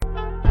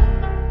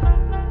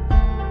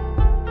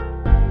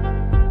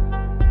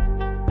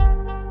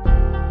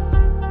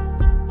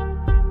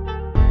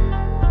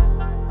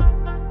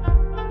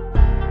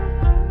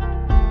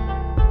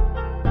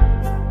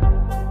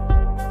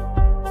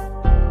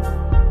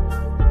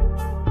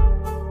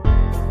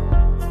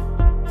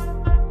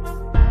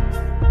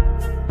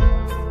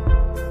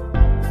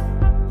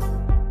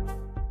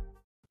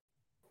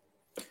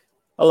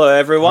Hello,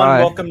 everyone. Hi.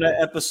 Welcome to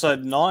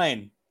episode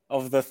 9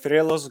 of the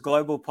Thrylos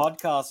Global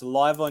podcast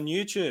live on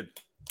YouTube.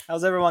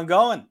 How's everyone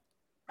going?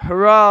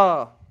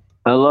 Hurrah!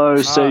 Hello,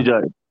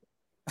 CJ.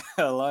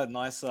 Hello,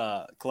 nice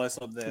close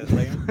up there,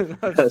 Liam.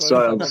 That's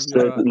Sorry, so I'm of just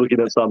your, looking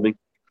at something.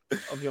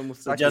 of your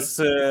So mustaki. just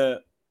to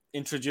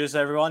introduce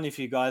everyone, if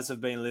you guys have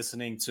been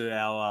listening to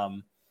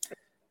our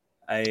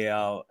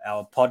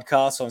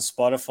podcast on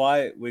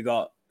Spotify, we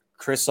got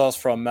Christos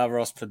from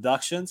Mavros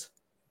Productions.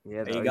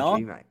 Yeah, How you the OG,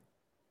 going? mate.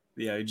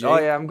 The OG. Oh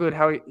yeah, I'm good.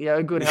 How are you?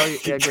 Yeah, good. How are you?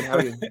 Yeah, good. How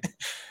are you?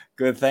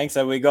 Good, thanks.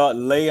 And we got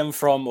Liam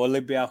from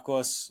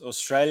Olympiakos,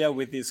 Australia,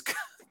 with his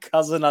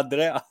cousin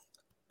Andrea.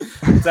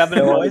 What's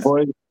happening, Hello, boys?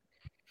 boy.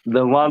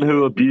 The one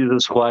who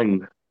abuses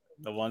Huang.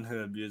 The one who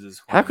abuses.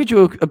 How could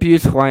you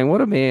abuse Hwang? What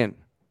a man!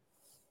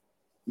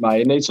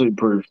 Mate, it needs to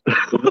improve.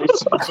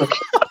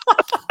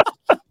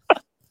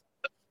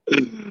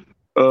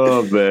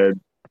 Oh, man.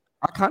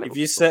 I can't. If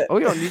you said, Are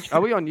we on YouTube?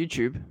 Are we on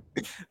YouTube?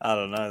 I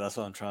don't know. That's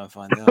what I'm trying to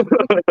find out.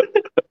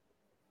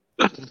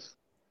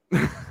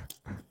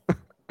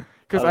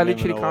 Because I don't even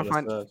literally know can't what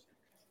find it says.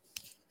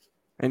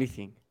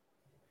 anything.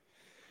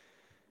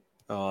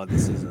 Oh,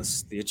 this is a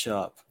stitch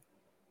up.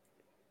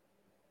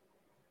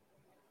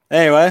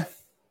 Anyway,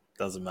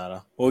 doesn't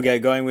matter. We'll get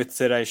going with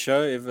today's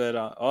show. If it,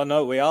 oh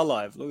no, we are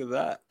live. Look at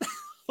that.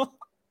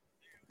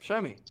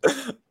 Show me.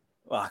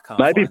 Well, I can't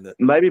Maybe find it.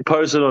 maybe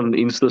post it on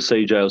Insta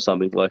CJ or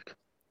something like.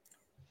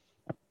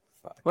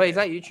 Fuck Wait, yeah. is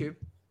that YouTube?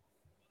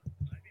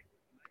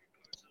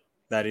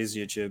 That is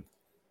YouTube.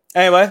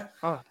 Anyway,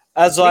 Oh,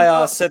 as link I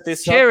up. set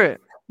this share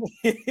it.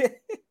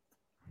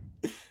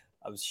 up,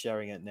 I'm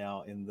sharing it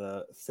now in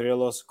the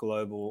Thrylos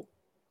Global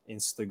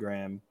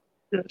Instagram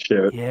Yeah,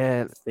 share it.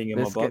 Yeah.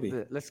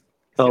 thingamabobby. Let's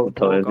Oh, get the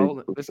ball totally.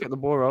 rolling. Let's get the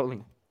ball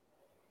rolling.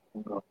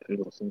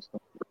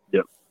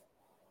 Yep.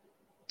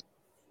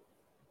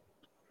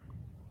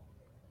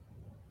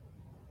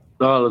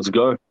 All right, let's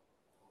go.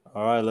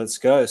 All right, let's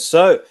go.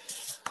 So,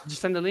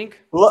 Just send the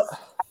link, look.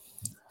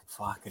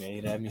 Fucking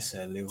eat at me,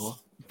 said Livo.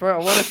 bro.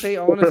 I want to see.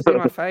 I want to see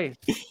my face.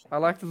 I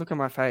like to look at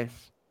my face.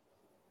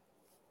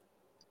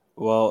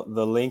 Well,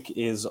 the link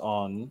is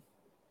on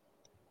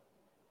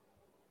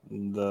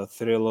the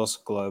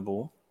Thrylos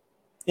Global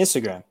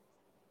Instagram.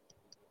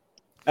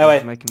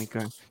 Anyway,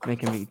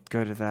 Making me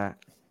go to that.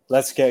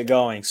 let's get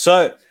going.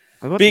 So,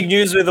 I got big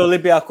news with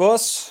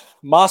Olympiakos.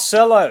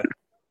 Marcelo.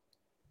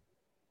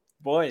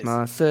 Boys,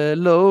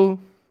 Marcelo.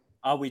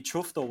 are we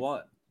chuffed or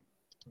what?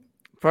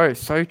 Bro,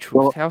 so true.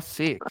 Well- How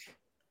sick.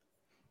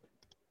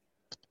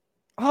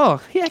 Oh,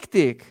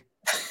 hectic.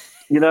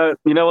 You know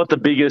what the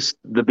biggest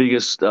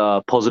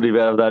positive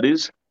out of that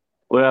is?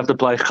 We don't have to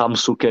play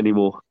Khamsuk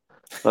anymore.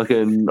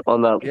 Fucking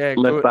on that Yeah,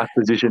 left good. back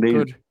position.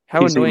 Good.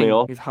 How pissing me annoying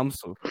off. is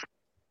Hamsul?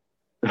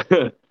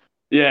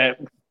 Yeah.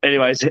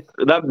 Anyways,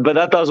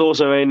 that does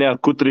also mean now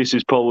Kutris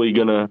is probably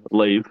gonna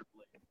leave.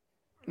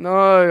 No,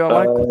 I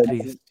like Uh,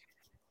 Kutris.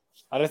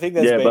 I don't think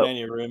there's Yeah, been but-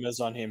 any rumors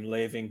on him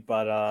leaving,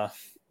 but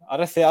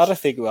I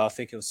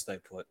think he'll stay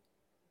put.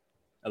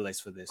 At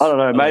least for this. I don't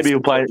know. At Maybe least he'll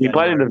play. until He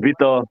played in the January.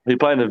 Vito. He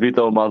played in the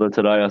Vito Mother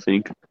today, I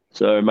think.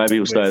 So maybe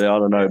he'll stay there. I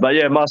don't know. But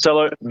yeah,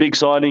 Marcelo, big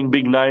signing,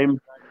 big name.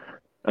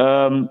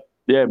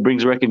 Yeah,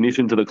 brings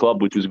recognition to the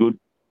club, which is good.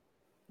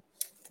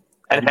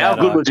 And how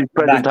good was his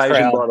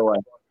presentation, crowd. by the way?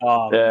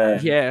 Oh, Yeah. man.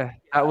 Yeah,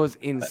 that was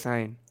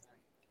insane.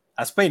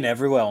 That's been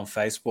everywhere on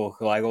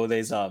Facebook. Like all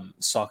these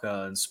soccer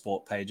and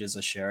sport pages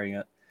are sharing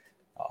it.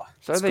 Oh,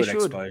 So it's they good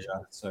should. exposure.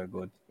 So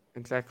good.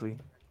 Exactly.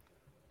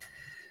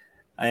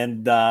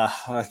 And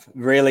I'm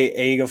really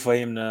eager for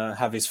him to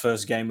have his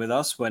first game with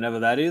us, whenever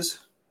that is.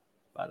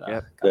 But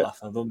Yep.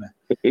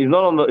 He's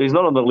not on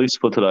the list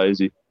for today, is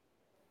he?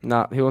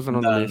 No, he wasn't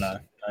on the list. No,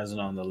 he's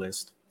not on the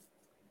list.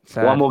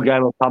 Sad. One more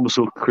game of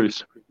Khamsuk,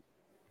 Chris.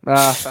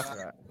 That's all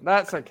right.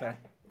 That's okay.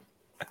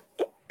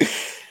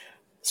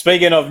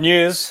 Speaking of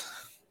news,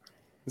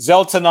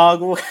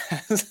 Zeltenagel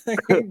has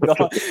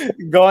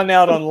gone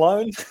out on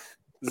loan.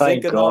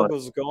 Thank God.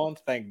 Zinkenagel's gone.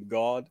 Thank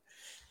God.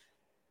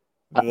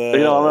 I'm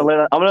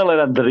gonna let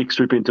Andrik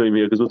strip into him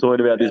here because we're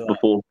talking about this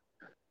before.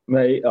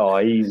 Mate,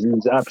 he's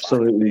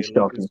absolutely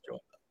shocking.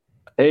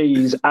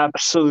 He's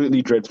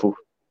absolutely dreadful.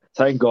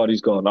 Thank God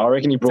he's gone. I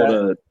reckon he brought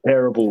a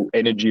terrible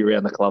energy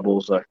around the club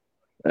also.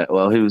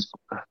 Well, he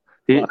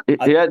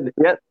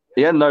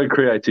had no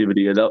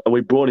creativity, and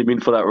we brought him in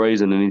for that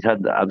reason, and he's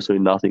had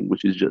absolutely nothing,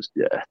 which is just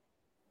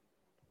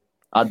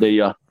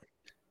Adia.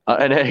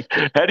 And hey,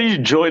 how do you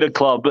join a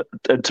club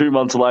and 2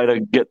 months later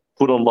get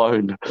put on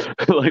loan?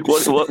 Like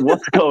what's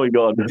going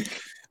on?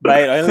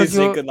 Mate, only 'Cause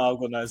you're-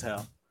 Zinkenagle knows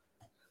how.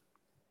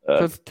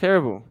 That's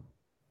terrible.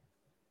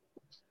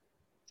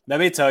 Let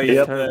me tell you,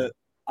 Yep.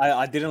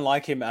 I didn't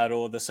like him at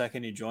all the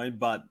second he joined,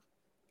 but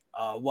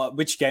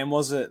which game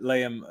was it,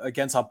 Liam,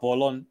 against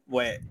Apollon,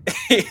 where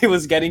he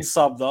was getting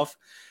subbed off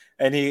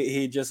and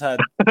he just had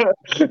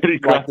He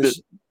cracked it.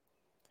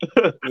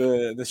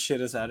 the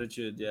shittest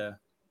attitude, yeah.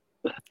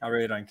 I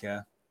really don't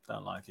care.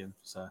 Don't like him.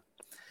 So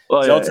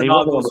Well, yeah, he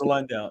Zeltenagel's wasn't-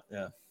 loaned out,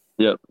 yeah.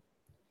 Yep.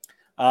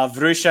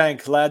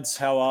 Vrushank, lads,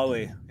 how are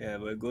we? Yeah,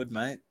 we're good,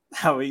 mate.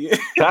 How are you?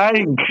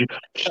 Shank.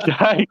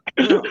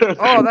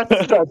 Oh,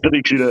 that's the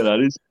dicks, you know that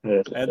is.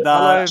 Yeah. And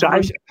hello,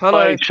 Shank. hello,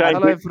 Hey, Shank,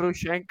 hello,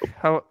 Vrushenk.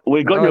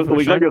 we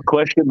got your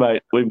question,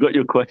 mate. We've got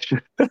your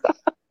question.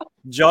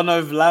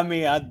 Jono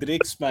Vlami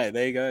Adrix, mate.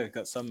 There you go.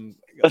 Got some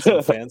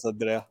fans out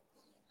there.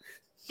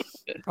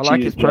 I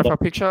like his profile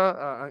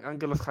picture.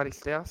 Angelos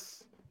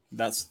Charisteas.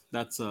 That's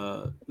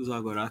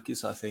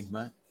Zagorakis, I think,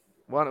 mate.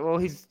 Well,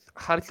 his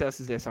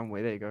Charisteas is there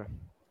somewhere. There you go.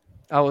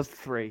 I was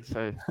 3,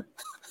 so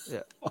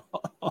yeah.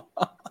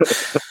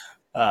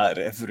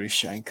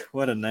 Vrushenk.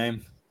 What a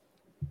name.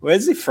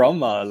 Where's he from,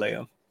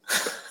 Liam?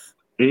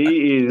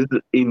 He is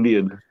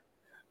Indian.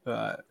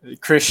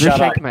 Chris,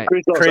 shut up, mate.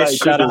 Chris,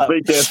 shut up.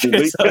 Be careful.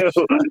 Be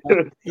careful.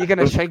 You're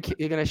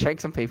gonna shake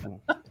some people.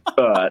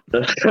 All right.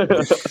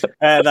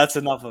 And that's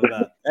enough of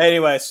that.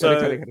 Anyway,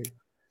 so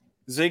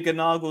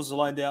Zieganagel's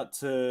lined out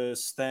to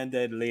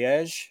Standard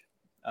Liège.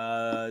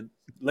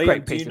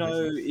 Liam, do you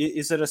know?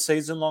 Is it a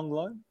season-long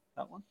loan?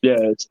 That one? Yeah,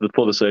 it's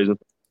for the season.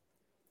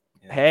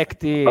 Yeah.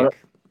 Hectic.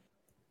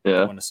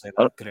 Yeah. I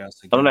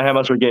don't know how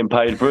much we're getting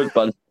paid for it,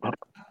 but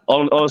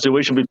honestly,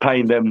 we should be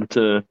paying them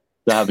to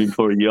have him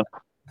for a year.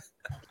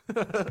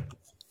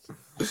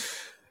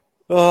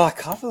 Oh, I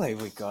can't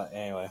believe we got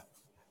anyway.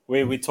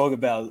 We talk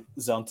about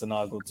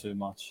Zantanagel too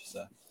much,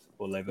 so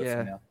we'll leave it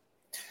for now.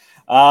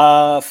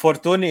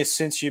 Fortunis,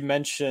 since you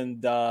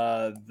mentioned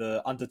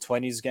the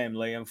under-20s game,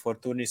 Liam,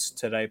 Fortunis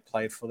today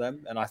played for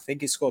them, and I think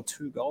he scored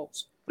 2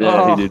 goals.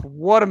 Yeah, he did.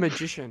 What a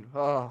magician!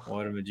 Oh,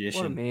 what a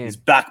magician! What a man. He's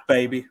back,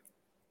 baby.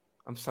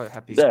 I'm so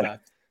happy he's back.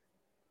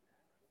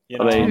 You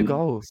know, 2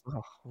 goals.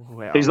 Oh,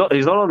 wow. He's not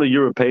on the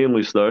European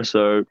list though,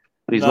 so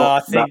he's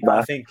not.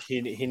 I think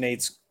he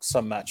needs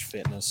some match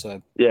fitness.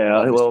 So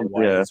yeah,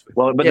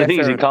 but the thing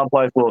is, he can't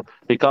play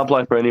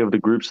for any of the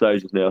group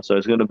stages now. So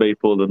it's going to be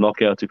for the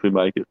knockouts if we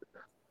make it.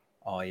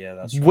 Oh yeah,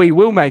 that's right. We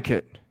will make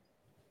it.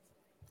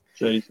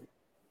 Jeez.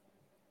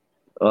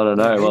 I don't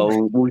know.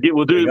 Well,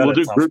 we'll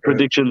do group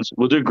predictions.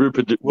 We'll do group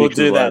predictions. We'll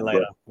do that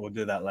later. We'll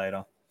do that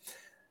later.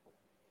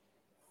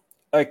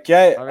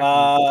 Okay.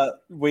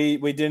 We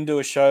didn't do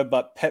a show,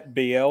 but Pep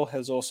Biel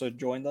has also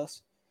joined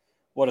us.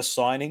 What a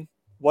signing!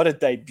 What a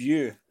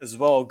debut as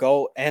well. A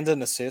goal and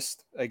an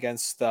assist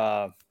against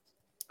who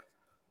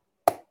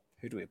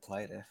do we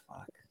play there?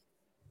 Fuck.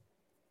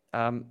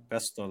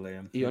 Besto,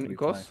 Liam.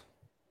 Olympiakos.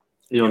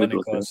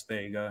 Olympiakos.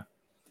 There you go.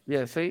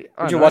 Yeah. See.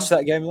 Did you watch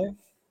that game, Liam?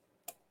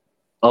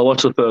 I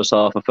watched the first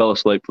half. I fell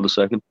asleep for the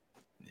second.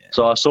 Yeah.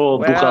 So I saw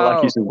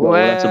Bukalakis as well.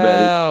 That's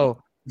about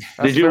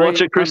it. Did you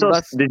watch it, Chris?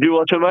 Did you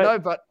watch it, mate?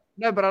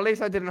 No, but at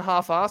least I didn't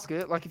half-ask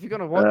it. Like, if you're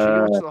going to watch it,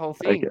 you watch the whole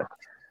thing. Okay.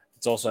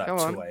 It's also at 2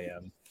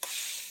 a.m.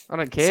 I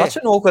don't care. Such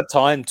an awkward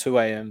time, 2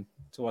 a.m.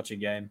 to watch a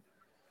game.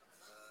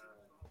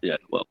 Yeah,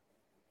 well.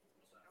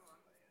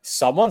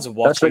 Someone's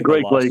watching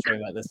the live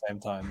stream at the same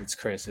time. It's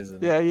Chris,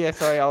 isn't it? Yeah,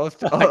 sorry. I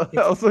was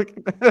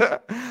looking. I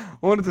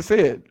wanted to see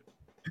it.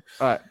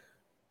 All right.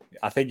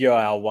 I think you're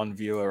our one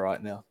viewer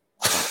right now.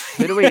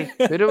 Who do we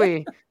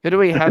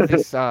have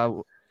this?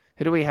 Who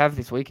do we have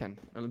this weekend?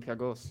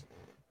 Olympiakos.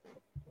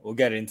 We'll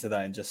get into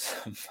that in just.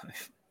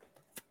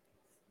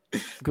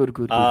 Good.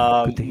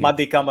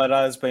 Madi Camara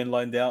has been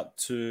loaned out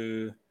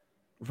to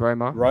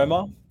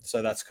Roma,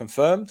 so that's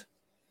confirmed.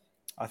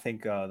 I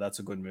think that's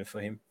a good move for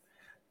him.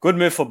 Good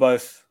move for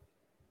both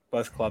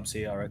clubs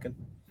here, I reckon.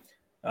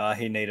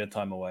 He needed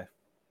time away,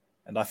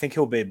 and I think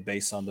he'll be a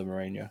beast under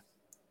Mourinho.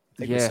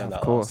 Yeah,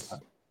 of course.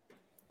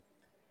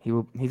 He's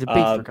a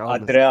beast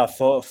regardless. Andrea,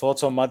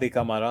 thoughts on Madi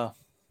Camara?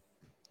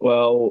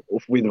 Well,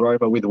 with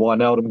Roma, with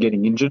Wijnaldum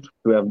getting injured,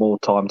 we have more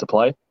time to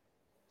play.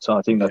 So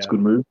I think that's a good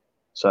move.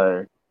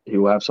 So he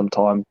will have some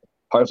time,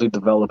 hopefully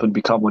develop and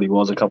become what he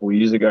was a couple of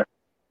years ago.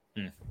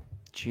 I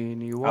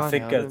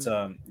think it's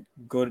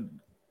good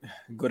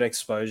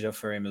exposure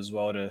for him as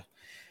well. To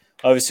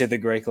obviously the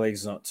Greek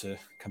league's not too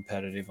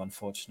competitive,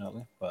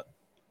 unfortunately, but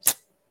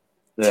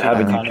they have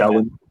a new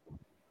challenge.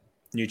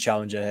 New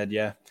challenge ahead,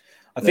 yeah.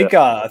 I think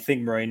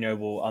Mourinho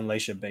will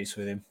unleash a beast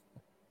with him.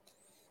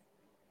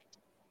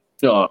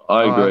 Yeah,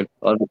 I agree.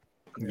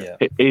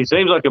 He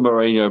seems like a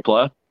Mourinho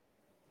player.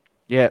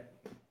 Yeah.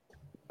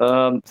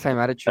 Same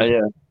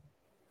attitude.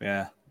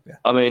 Yeah.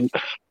 I mean,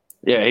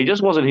 he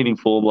just wasn't hitting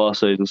form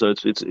last season, so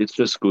it's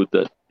just good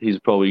that he's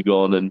probably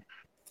gone and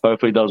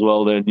hopefully does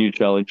well there. New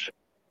challenge,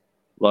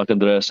 like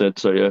Andrea said.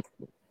 So yeah,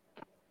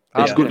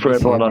 it's good for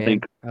everyone, I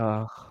think.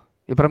 Yeah,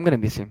 but I'm gonna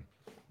miss him.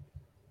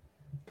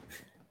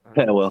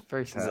 Yeah, well,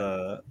 very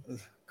sad.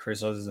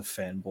 Chris Oz is a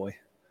fanboy.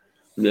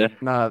 Yeah.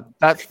 No,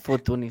 that's for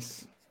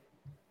Tunis.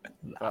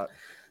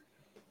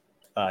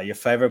 Your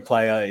favorite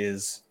player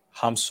is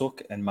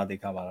Hamsuk and Madi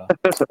Camara.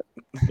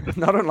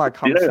 I don't like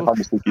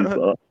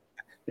Hamsuk.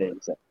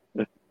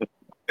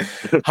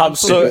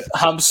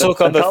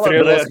 Hamsuk on the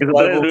Thrylos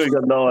Global. I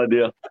got no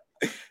idea.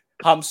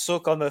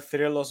 Hamsuk on the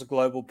Thrylos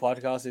Global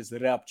podcast is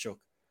Rapchuk.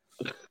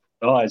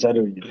 Oh, is that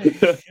who you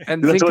do?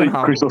 And that's what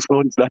Chris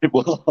thought his name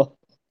was.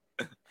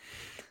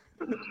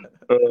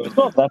 It's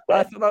not that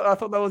bad. I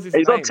thought that was his name.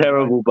 He's not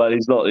terrible, but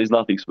he's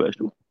nothing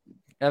special.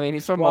 I mean,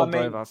 he's from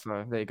Moldova,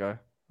 so there you go.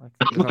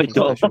 Like,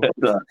 there's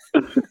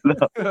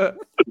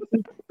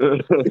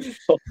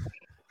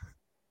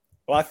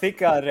Well, I think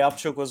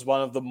Ryabchuk was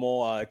one of the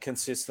more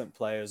consistent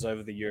players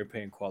over the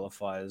European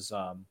qualifiers.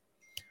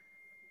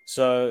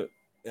 So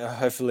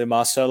hopefully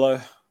Marcelo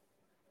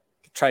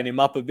can train him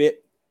up a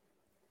bit.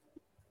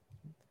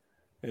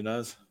 Who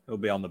knows? He'll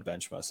be on the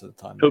bench most of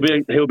the time.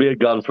 He'll be a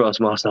gun for us,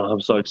 Marcelo.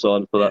 I'm so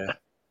excited for that.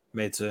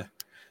 Me too.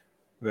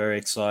 Very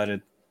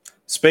excited.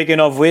 Speaking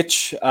of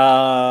which,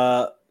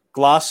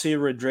 Glassy,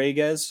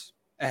 Rodriguez,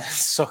 and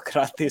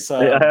Socrates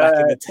back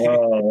in the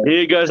team.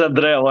 Here goes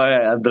Andrea.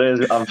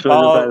 Andrea, I'm sure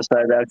you're about to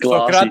say that.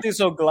 Glassy.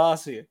 Socrates or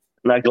Glassy?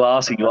 No,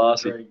 Glassy.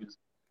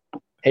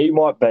 He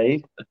might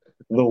be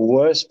the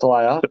worst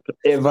player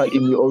ever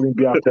in the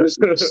Olympiakos.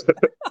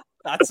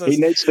 He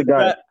needs to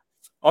go.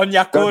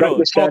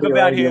 Onyekuru, talk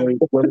about him.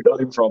 Where we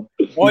got him from.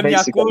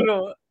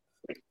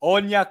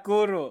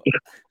 Onyekuru.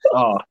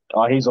 Oh,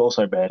 he's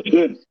also bad.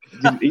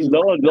 He's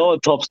no one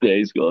tops there.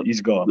 He's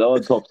gone. No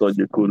one tops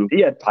Onyekuru.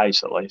 He had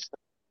pace at least.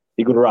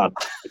 He could run.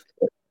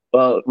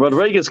 Well,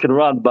 Rodriguez can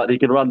run, but he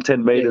can run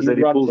 10 meters and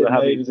he pulls 10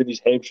 meters in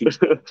his hamstrings.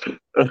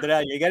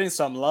 Andrea, you're getting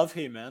some love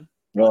here, man.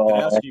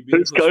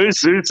 Who's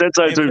said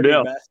so to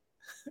now?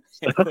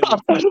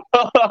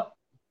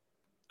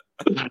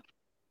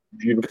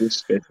 Beautiful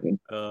specimen.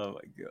 Oh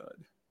my god.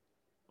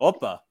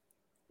 Oppa.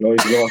 No,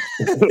 he's gone.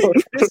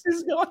 Chris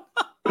is gone.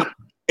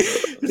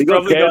 He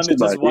got probably cancelled,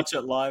 going to just watch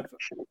it live.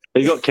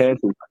 He got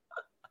cancelled.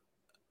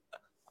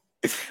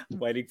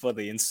 Waiting for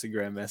the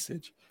Instagram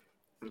message.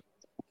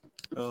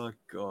 Oh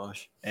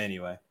gosh.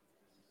 Anyway,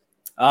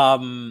 I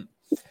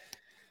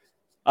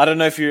don't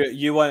know if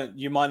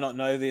you might not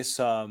know this,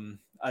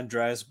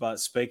 Andreas, but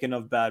speaking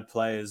of bad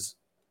players,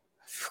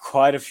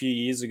 quite a few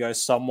years ago,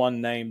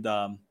 someone named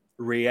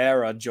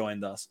Riera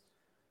joined us.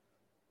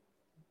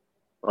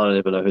 I don't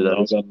even know who that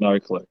is. I got no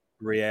clue.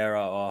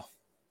 Riera,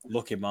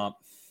 look him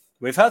up.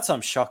 We've had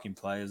some shocking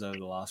players over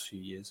the last few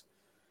years.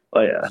 Oh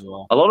yeah,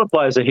 well. A lot of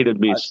players are hit and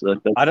miss.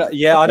 I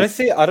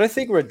don't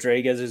think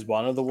Rodriguez is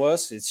one of the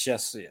worst. It's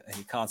just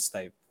he can't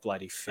stay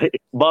bloody fit.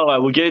 By the way,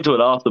 we'll get into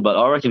it after, but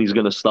I reckon he's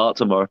going to start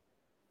tomorrow.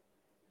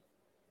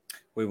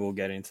 We will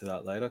get into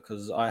that later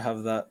because I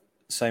have that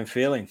same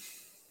feeling.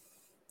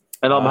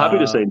 And I'm happy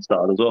to see him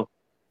start as well.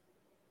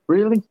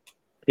 Really?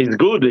 He's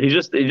good. He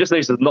just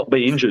needs to not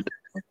be injured.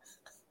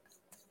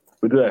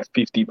 We do have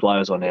 50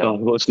 players on now.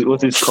 What's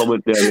his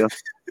comment down here?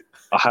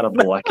 I had a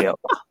blackout.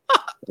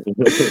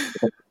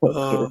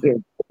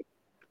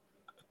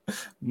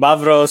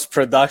 Mavros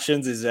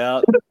Productions is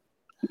out.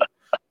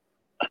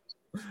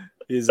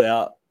 He's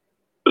out.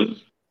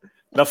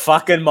 The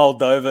fucking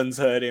Moldovans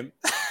heard him.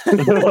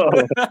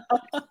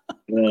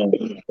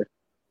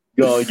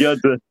 Go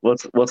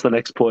what's the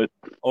next point?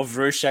 Or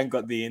Vrushan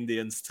got the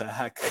Indians to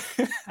hack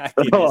in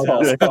his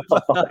house.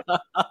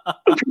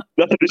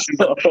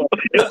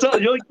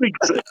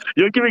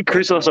 You're giving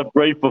Christos a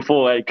brief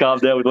before. Hey, calm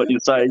down with what you're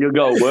saying. You're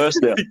going worse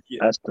now. Yeah.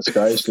 That's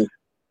disgraceful.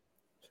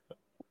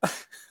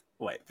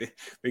 Wait,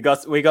 we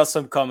got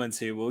some comments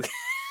here.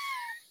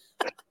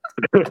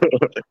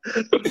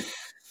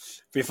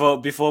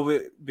 Before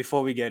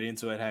we get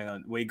into it, hang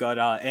on. We got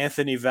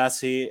Anthony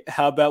Vassi.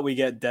 How about we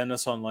get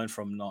Dennis on loan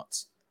from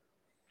Nantes?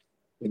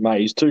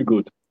 Mate, he's too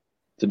good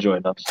to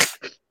join us.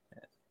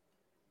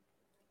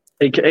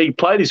 He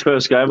played his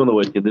first game on the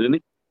weekend, didn't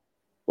he?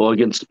 Or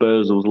against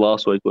Spurs, it was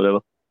last week, whatever.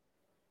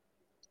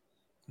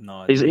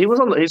 No, he's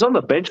on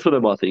the bench for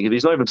them, I think, and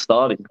he's not even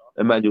starting.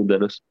 Emmanuel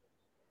Dennis.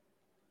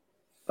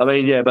 I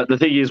mean, yeah, but the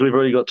thing is, we've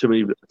already got too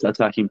many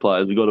attacking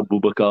players. We got a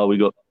Boubacar, we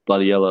got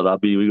bloody El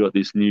Arabi, we got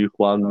this new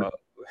Juan.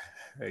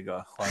 There you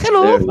go.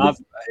 Hello.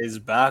 He's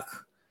back.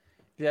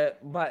 Yeah,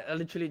 but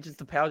literally just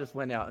the power just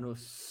went out and it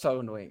was so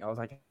annoying. I was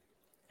like,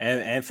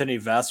 and Anthony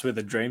Vass with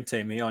the dream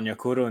team here on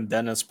Onyekuru and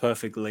Dennis,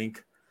 perfect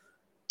link.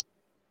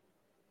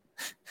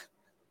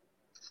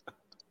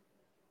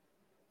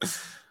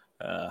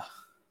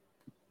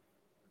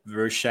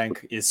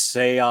 Vrushank is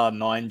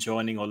CR9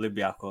 joining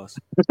Olympiakos.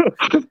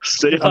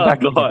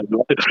 CR9.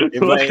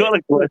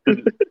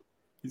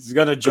 He's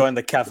gonna join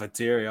the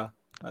cafeteria.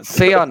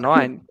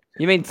 CR9.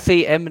 You mean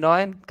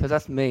CM9? Because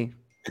that's me.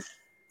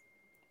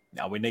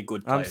 No, we need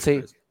good players. I'm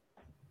C.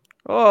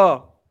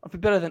 Oh, I'll be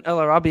better than El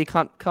Arabi.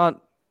 Can't.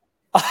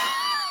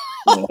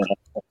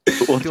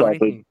 What's do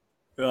anything.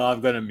 Oh, I'm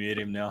gonna mute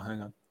him now.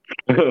 Hang on.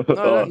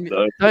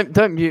 No,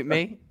 don't mute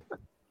me.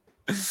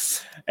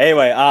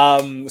 Anyway,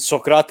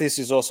 Socrates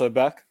is also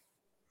back.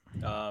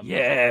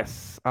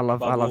 Yes, I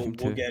love him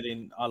too. We'll get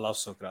in. I love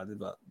Socrates,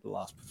 but the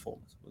last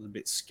performance was a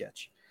bit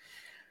sketchy.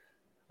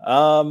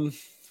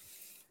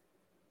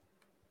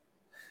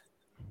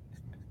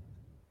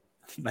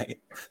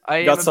 Mate,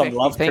 I got some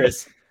love,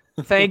 Chris.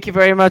 Thank you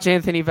very much,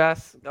 Anthony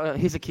Vass.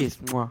 Here's a kiss.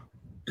 Mwah.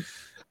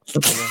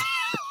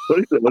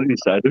 What did he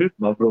say, dude?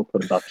 My real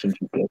production.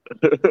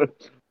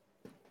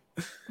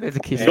 There's a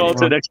kiss. Go on to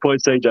the next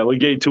point, CJ. We're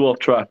getting too off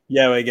track.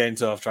 Yeah, we're getting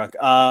too off track.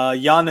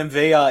 Jan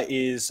Mvia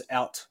is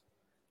out.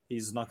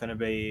 He's not going to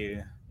be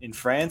in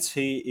France.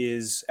 He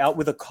is out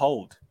with a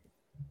cold.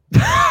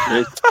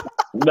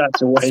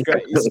 That's a waste.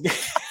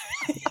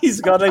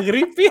 He's got a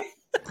grippy.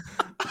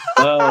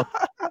 Oh,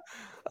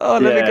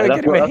 Let me go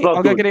that's get him. not- that's not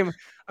I'll go good. get him.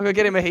 I'll go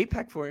get him a heat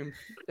pack for him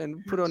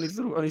and put it on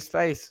his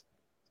face.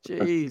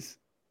 Jeez,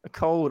 a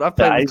cold. I've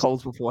played with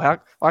colds before.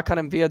 Why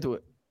can't Mbia do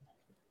it?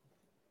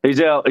 He's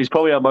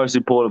probably our most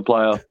important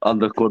player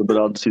under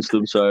Cordoban's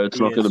system, so it's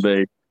not going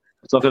to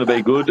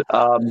be good.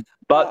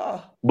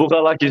 But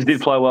Bukalakis did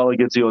play well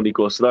against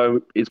Ionikos,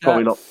 though it's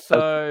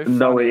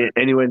probably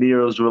anywhere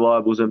near as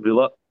reliable as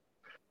Villa.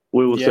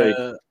 We will see.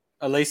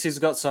 At least he's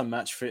got some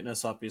match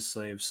fitness up his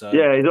sleeve. So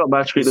yeah, he's got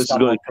match fitness, he's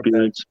got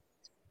experience.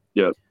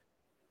 Yeah.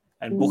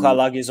 And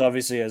Bukalakis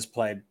obviously has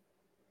played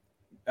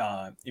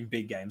in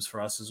big games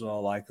for us as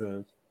well, like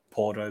the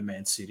Porto,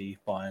 Man City,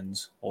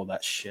 Bayerns, all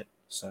that shit.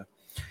 So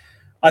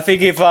I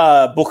think if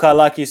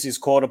Bukalakis is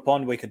called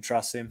upon, we can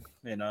trust him.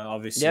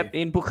 Obviously. Yep,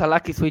 in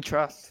Bukalakis we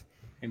trust.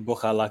 In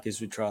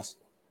Bukalakis we trust.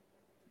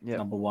 Yeah,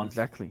 number one.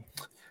 Exactly.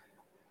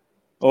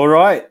 All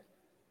right.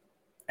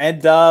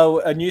 And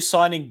a new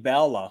signing,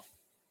 Bowler.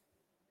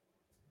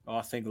 Oh,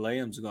 I think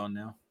Liam's gone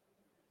now.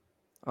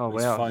 Oh,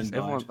 wow.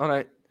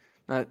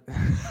 No.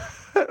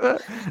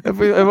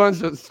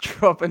 Everyone's just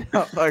dropping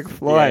out like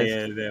flies.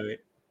 Yeah,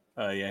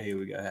 here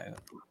we go. Hang on.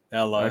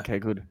 Hello. Okay,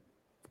 good.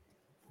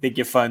 Think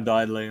your phone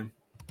died, Liam.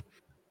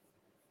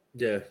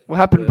 Yeah. What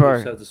happened,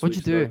 bro? What'd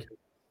you do? back.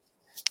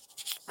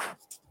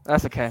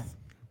 That's okay.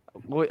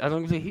 As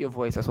long as you hear your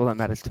voice, that's all that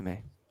matters to me.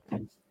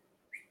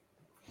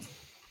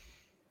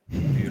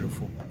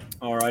 Beautiful.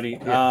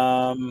 Alrighty.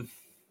 Yeah.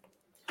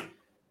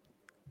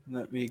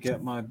 Let me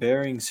get my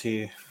bearings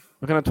here.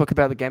 We're going to talk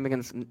about the game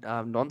against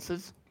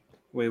Nantes.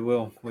 We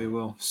will.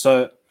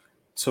 So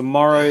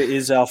tomorrow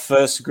is our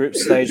first group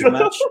stage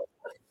match.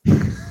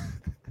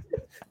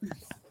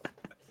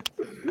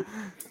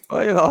 Why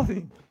are you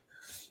laughing?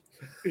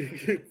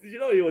 You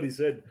know what he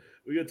said?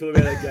 We're going to talk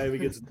about that game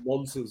against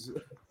Nantes.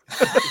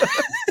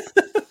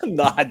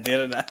 No, I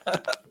didn't.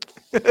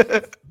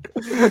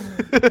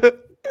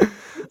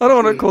 I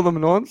don't want to call them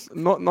nonce.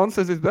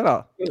 Nonsense is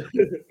better.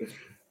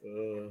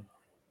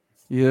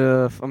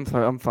 Yeah, I'm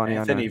sorry. I'm funny.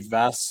 Anthony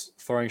Vass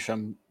throwing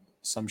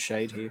some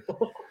shade here.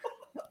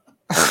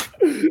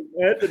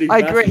 I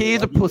agree. He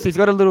is a pussy. He's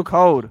got a little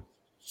cold.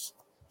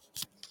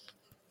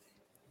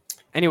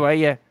 Anyway,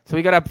 yeah. So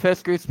we got our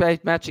first group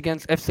stage match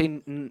against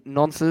FC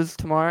Nantes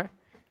tomorrow.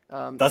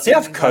 Does he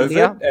have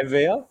COVID,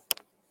 Evia?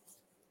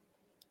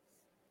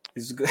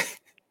 He's good.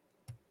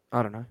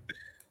 I don't know.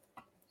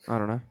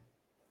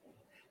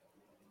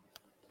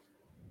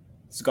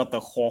 It's got the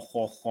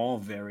ho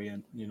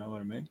variant. You know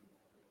what I mean?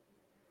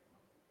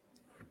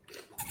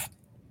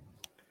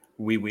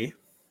 Oui.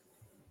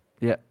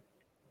 Yeah.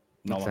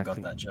 No one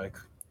got that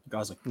joke. You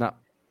guys are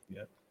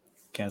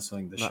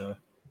cancelling the show.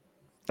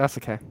 That's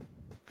okay.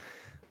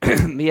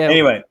 Yeah.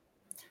 Anyway,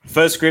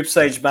 first group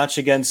stage match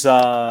against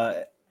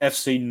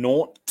FC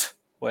Nantes,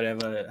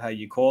 how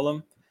you call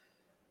them.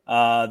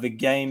 The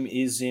game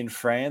is in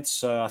France,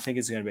 so I think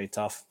it's going to be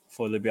tough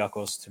for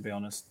Olympiakos, to be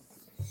honest.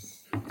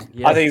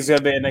 Yeah. I think it's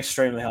going to be an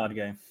extremely hard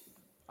game.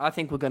 I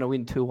think we're going to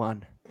win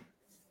 2-1.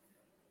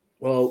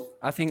 Well,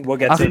 I think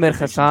Ahmed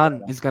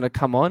Hassan is going to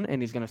come on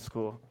and he's going to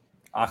score.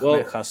 I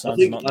think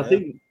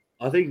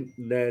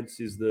Nantes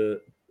is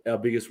our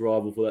biggest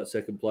rival for that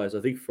second place.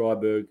 I think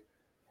Freiburg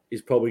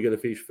is probably going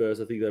to finish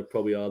first. I think they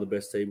probably are the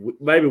best team.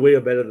 Maybe we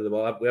are better than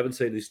them. We haven't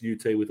seen this new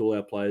team with all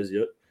our players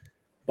yet,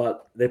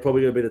 but they're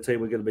probably going to be the team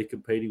we're going to be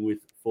competing with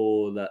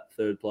for that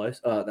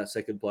that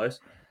second place.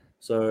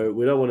 So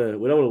we don't want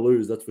to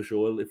lose. That's for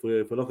sure. If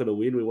we're not going to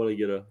win, we want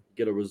to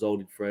get a result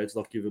in France,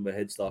 not give them a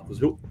head start.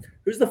 Because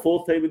who's the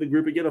fourth team in the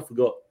group again? I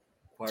forgot.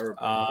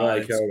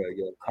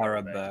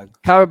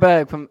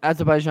 Karabag from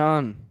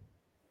Azerbaijan.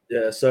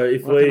 Yeah, so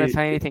if can I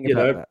say anything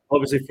about that?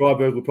 Obviously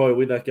Freiburg will probably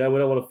win that game. We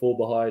don't want to fall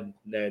behind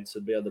Nantes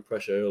and be under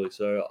pressure early.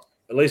 So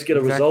at least get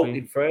a result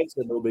in France,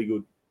 and it'll be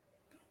good.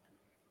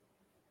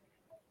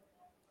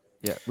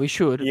 Yeah, we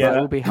should, but it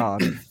will be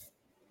hard.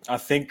 I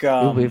think it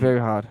will be very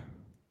hard.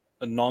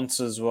 Nantes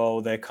as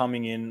well. They're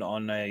coming in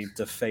on a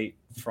defeat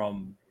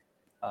from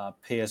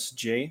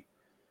PSG,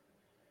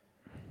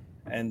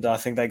 and I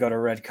think they got a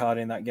red card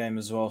in that game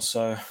as well.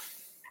 So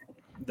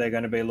they're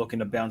going to be looking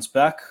to bounce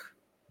back.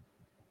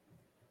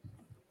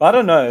 I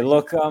don't know.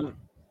 Look,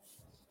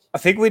 I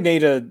think we need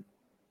to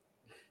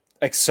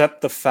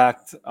accept the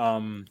fact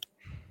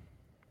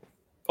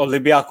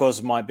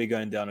Olympiakos might be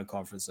going down in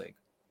Conference League.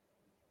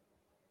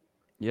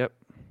 Yep.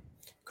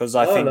 Because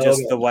I think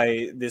just the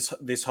way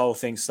this whole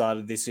thing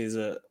started, this is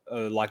a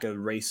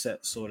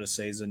reset sort of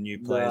season. New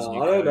players.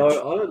 I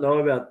don't know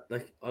about.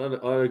 I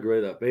don't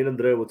agree with that. Me and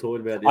Andrea were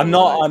talking about. I'm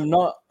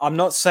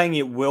not saying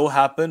it will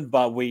happen,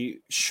 but we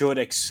should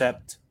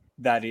accept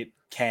that it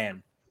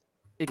can.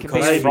 It can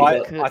because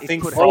I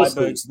think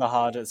Freiburg's the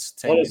hardest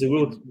team. Honestly,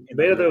 me and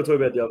Andrea were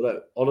talking about the other day.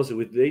 Honestly,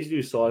 with these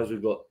new signings,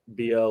 we've got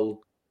BL,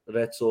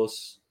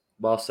 Retsos,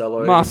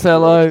 Marcelo.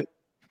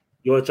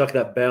 You want to chuck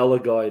that Bowler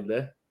guy in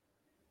there?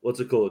 What's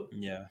it called?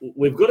 Yeah,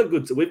 we've got a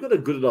good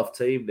enough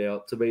team now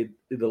to be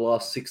in the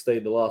last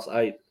 16, the last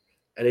 8,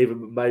 and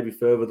even maybe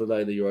further than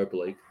that in the Europa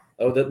League.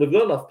 We've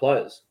got enough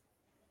players.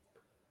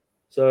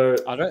 So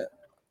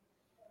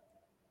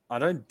I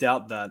don't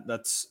doubt that.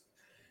 That's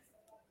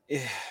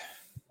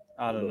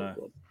I don't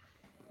know.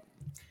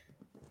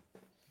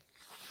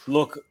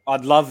 Look,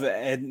 I'd love for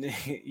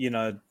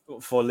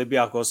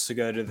Olympiakos to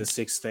go to the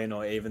 16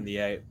 or even the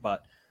 8,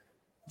 but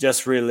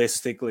just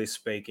realistically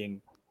speaking,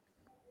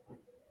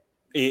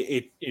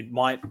 it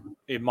might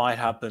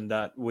happen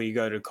that we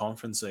go to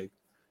Conference League.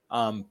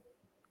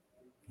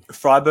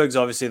 Freiburg's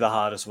obviously the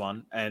hardest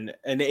one, and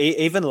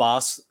even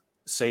last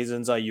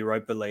season's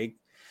Europa League,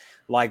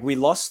 like we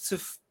lost to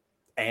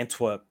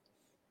Antwerp.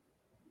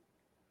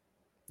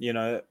 You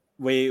know,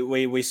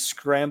 we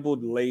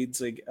scrambled the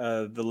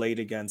lead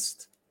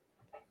against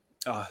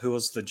who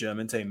was the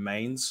German team,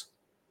 Mainz,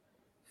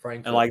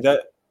 Frankfurt. and like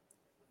that.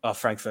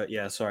 Frankfurt.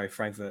 Yeah, sorry,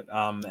 Frankfurt.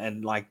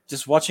 And like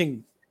just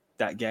watching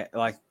that game,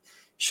 like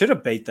should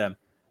have beat them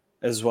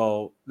as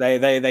well.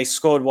 They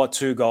scored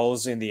 2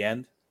 goals in the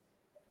end.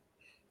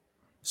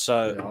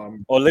 So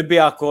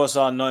Olympiakos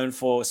are known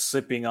for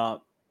slipping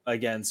up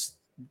against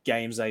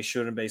games they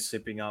shouldn't be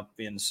slipping up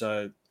in.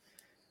 So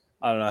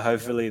I don't know.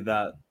 Hopefully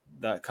that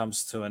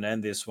comes to an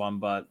end this one,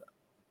 but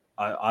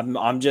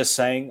I'm just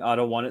saying I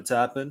don't want it to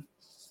happen.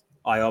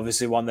 I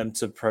obviously want them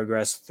to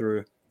progress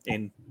through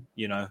in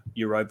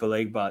Europa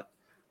League, but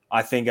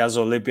I think as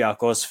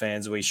Olympiakos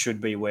fans we should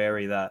be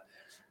wary that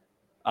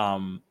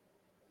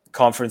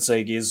Conference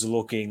League is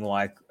looking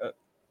like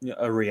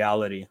a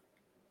reality.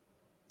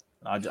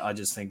 I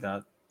just think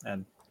that,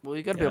 and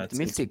you got to be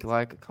optimistic.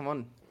 Like, come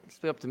on, let's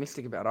be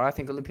optimistic about it. I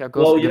think Olympiakos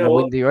are going to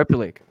win the Europa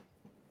League.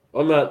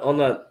 On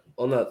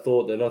that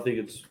thought, then I think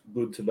it's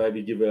good to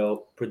maybe give our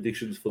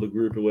predictions for the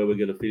group and where we're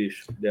going to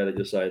finish. Now that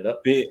you say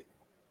that,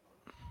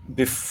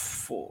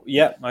 before,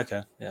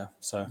 okay,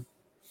 So I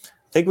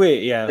think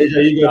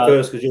you go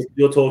first because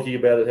you're talking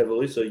about it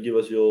heavily. So give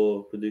us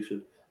your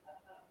prediction.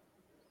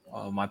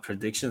 Oh, my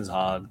prediction's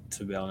hard,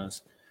 to be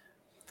honest.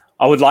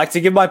 I would like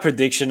to give my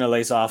prediction at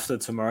least after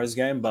tomorrow's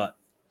game, but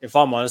if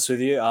I'm honest with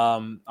you,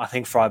 I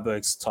think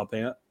Freiburg's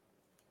topping it.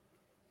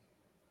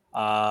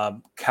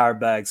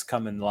 Karabag's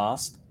coming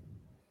last.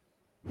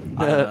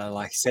 I don't know,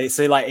 like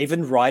see, like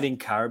even writing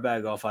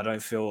Karabag off, I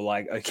don't feel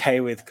like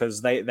okay with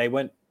because they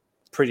went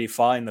pretty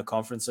far in the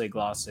Conference League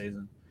last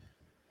season.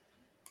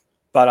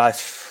 But I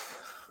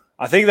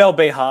think they'll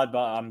be hard,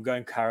 but I'm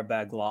going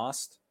Karabag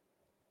last,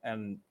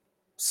 and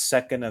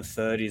second and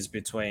third is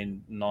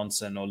between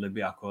Nantes and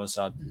Olympiakos.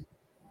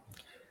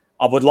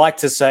 I would like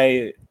to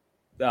say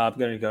I'm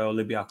going to go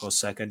Olympiakos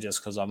second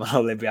just because I'm an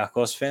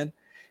Olympiakos fan,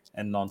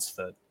 and Nantes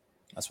third.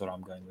 That's what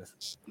I'm going with.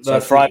 So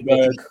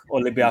Freiburg,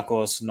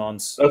 Olympiakos,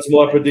 Nantes. That's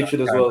my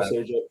prediction as well,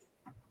 CJ.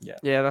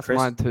 Yeah, that's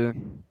mine too.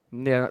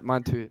 Yeah,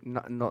 mine too.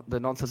 Not the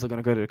Nantes are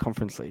going to go to the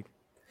Conference League.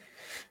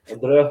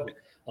 Andrea?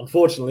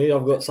 Unfortunately,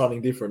 I've got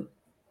something different.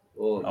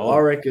 I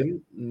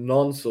reckon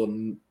Nantes,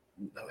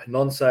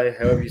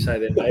 however you say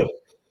their name,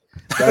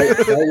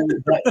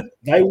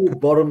 they will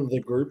bottom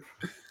the group,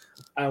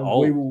 and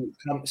we will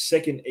come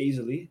second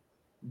easily.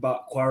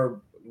 But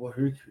Freiburg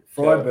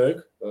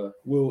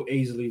will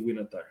easily win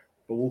it though.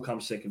 But we'll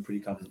come second pretty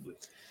comfortably.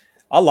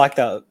 I like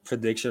that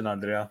prediction,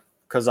 Andrea,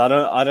 because I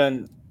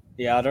don't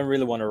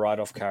really want to write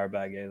off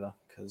Karabag either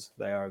because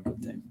they are a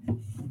good team.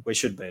 We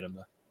should beat them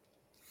though.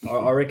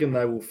 I reckon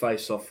they will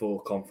face off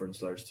for conference,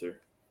 those two.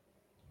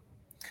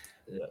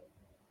 Yeah.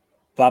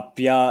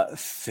 Papia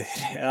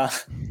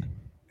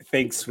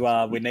thinks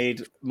we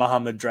need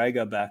Mohamed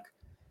Draga back.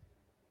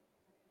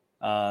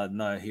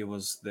 No, he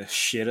was the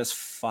shittest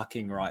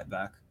fucking right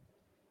back.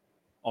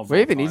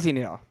 Where even is he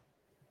now?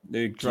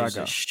 Dude gives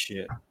a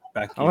shit.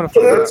 Back I want to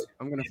find out.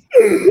 I'm gonna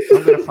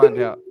find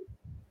out.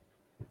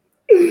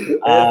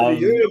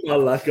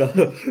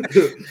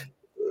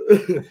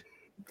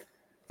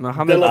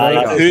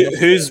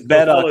 Who's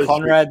better,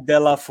 Conrad De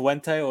La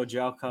Fuente or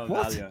João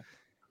Carvalho?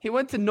 He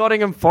went to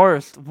Nottingham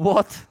Forest.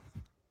 What?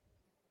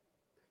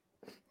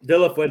 De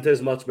La Fuente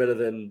is much better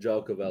than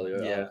João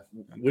Carvalho. Yeah.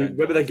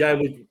 Remember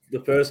the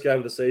first game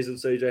of the season,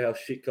 CJ, how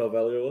shit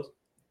Carvalho was?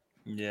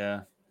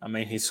 Yeah. I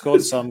mean, he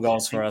scored some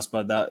goals for us,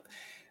 but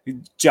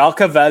João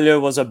Carvalho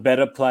was a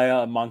better player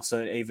amongst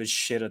an even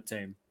shitter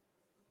team.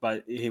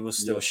 But he was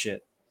still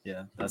shit.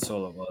 Yeah, that's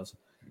all it was.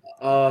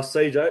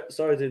 CJ,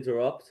 sorry to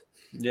interrupt.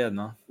 Yeah,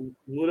 no.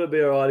 Would it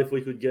be all right if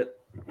we could get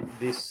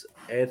this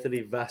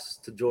Anthony Vass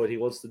to join? He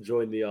wants to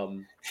join the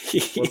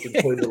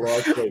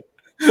live stream.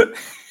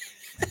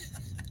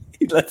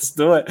 Let's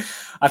do it.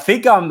 I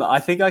think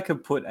I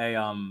could put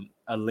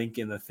a link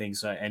in the thing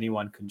so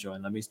anyone can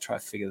join. Let me try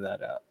to figure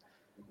that out.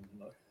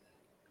 No.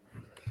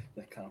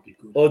 That can't be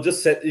good. Or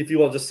if you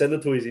want, just send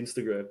it to his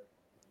Instagram.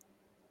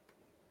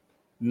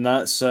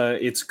 No, so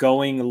it's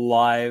going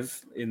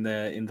live in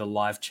the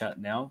live chat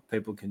now.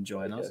 People can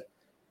join us.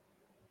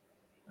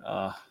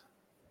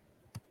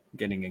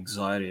 Getting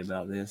anxiety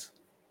about this.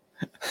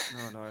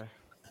 No.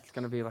 It's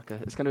gonna be like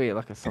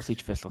a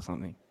sausage fest or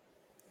something.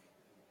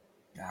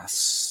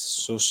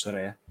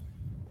 Susre.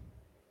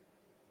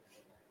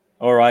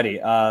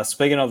 Alrighty.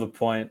 Speaking of the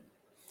point,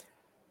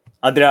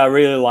 Andrea, I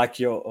really like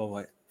your. Oh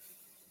wait.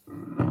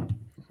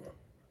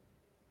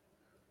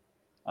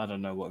 I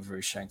don't know what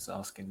Vrushank's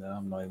asking there.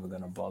 I'm not even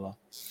going to bother.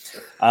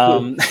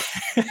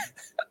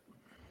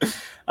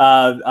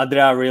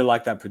 Andrea, I really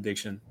like that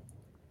prediction.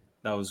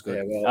 That was good.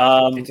 Yeah,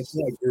 well, it's a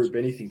small group.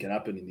 Anything can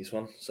happen in this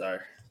one. So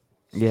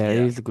yeah, it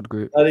is a good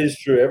group. That is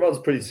true. Everyone's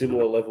pretty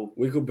similar level.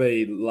 We could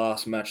be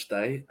last match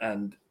day,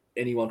 and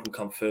anyone could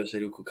come first,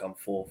 anyone could come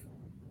fourth.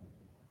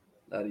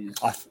 That is,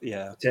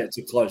 it's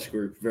a close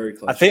group, very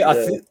close. I think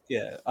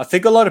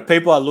a lot of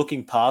people are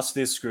looking past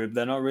this group.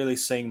 They're not really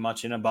seeing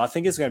much in it, but I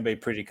think it's going to be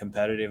pretty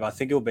competitive. I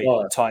think it'll be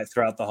tight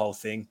throughout the whole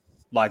thing,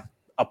 like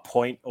a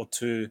point or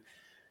two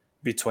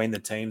between the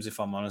teams, if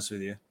I'm honest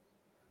with you.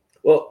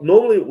 Well,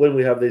 normally when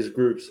we have these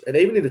groups, and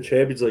even in the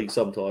Champions League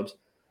sometimes,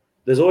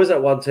 there's always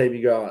that one team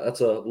you go,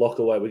 that's a lock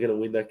away, we're going to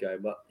win that game.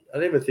 But I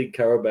don't even think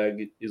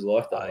Karabag is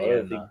like that. I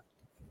don't think.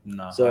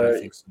 No, so I don't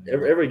think so.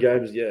 Every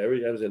game's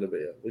going to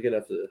be. We're going to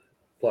have to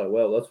play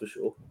well, that's for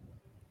sure.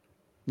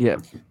 Yeah.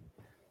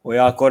 We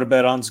are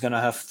Corberan's going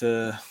to have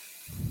to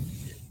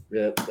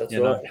that's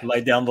right.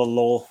 Lay down the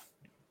law.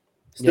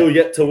 Still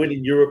yet to win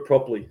in Europe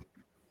properly.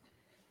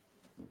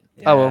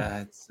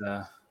 Yeah,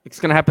 it's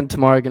going to happen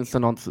tomorrow against the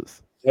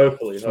Nantes.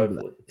 Hopefully.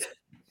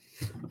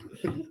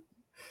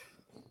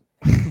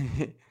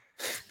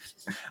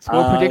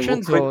 Score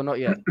predictions or not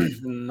yet?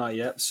 Not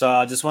yet. So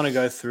I just want to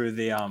go through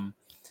the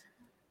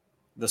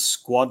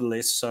squad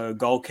list. So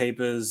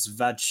goalkeepers,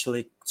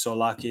 Vaclik,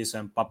 Solakis,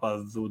 and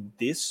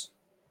Papadoudis.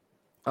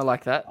 I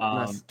like that.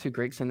 Nice 2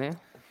 Greeks in there.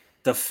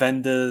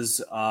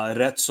 Defenders,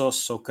 Retsos,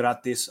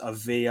 Socrates,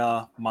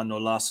 Avia,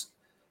 Manolas,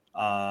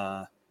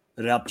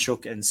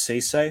 Ryabchuk, and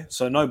Cisse.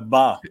 So no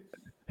Ba.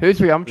 Who's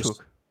Ryabchuk?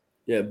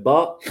 Yeah,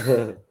 Ba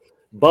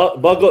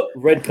got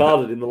red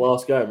carded in the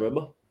last game,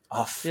 remember?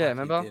 Oh, yeah,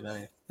 remember?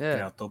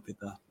 Yeah.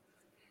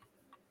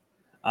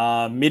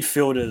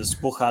 Midfielders,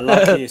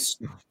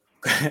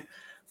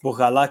 Bukhalakis,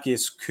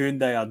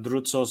 Kunde,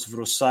 Adrutsos,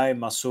 Vrusai,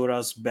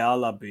 Masuras,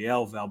 Beala,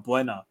 Biel,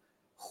 Valbuena,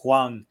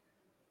 Juan,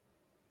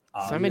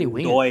 so many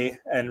wingers. Doi,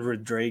 and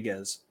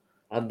Rodriguez.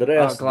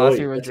 Andreas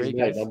Doi.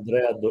 Rodriguez.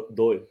 Andrea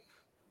Doi.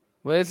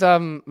 Where's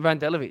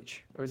Randelovic?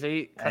 Or is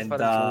he? And,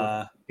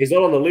 he's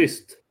not on the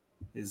list.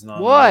 He's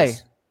not. Why?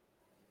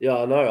 Yeah,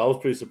 I know. I was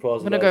pretty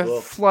surprised. I'm gonna go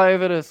fly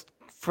over to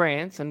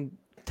France and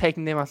take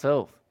him there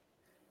myself.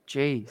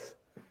 Jeez,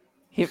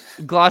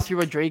 Glassy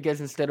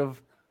Rodriguez instead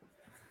of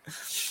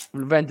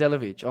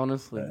Randelovic.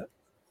 Honestly,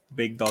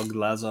 Big Dog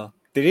Lazar.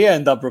 Did he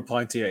end up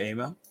replying to your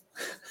email?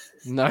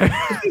 No.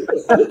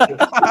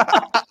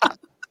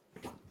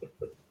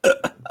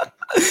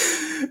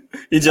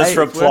 He just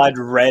replied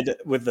red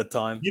with the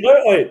time. You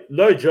know,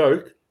 no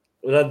joke.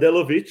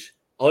 Randelovic.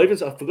 I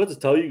forgot to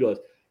tell you guys.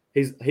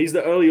 He's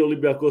the only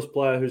Olympiakos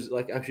player who's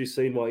like actually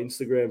seen my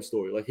Instagram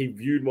story. Like he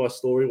viewed my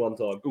story one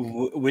time.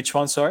 Which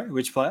one? Sorry,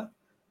 which player?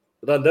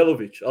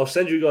 Randelovic. I'll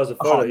send you guys a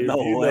photo. He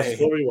viewed my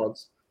story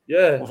once.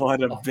 Yeah.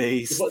 What a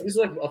beast! This is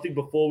like I think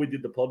before we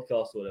did the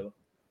podcast or whatever.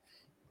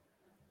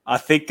 I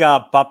think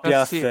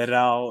Papia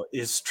Ferrao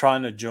is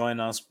trying to join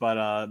us, but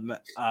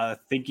I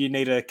think you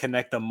need to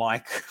connect the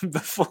mic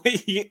before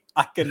I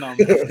can.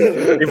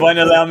 It won't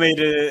allow me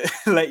to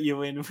let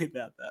you in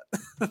without that.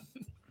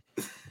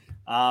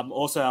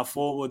 Also, our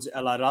forwards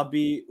El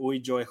Arabi,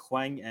 Uijoy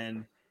Huang,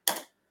 and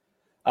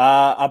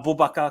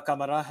Abubakar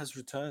Kamara has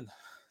returned.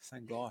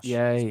 Thank gosh.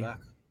 Yay! He's back.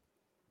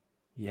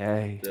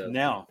 Yay! Yeah.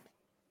 Now,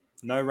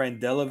 no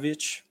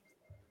Randelovic,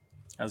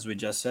 as we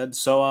just said.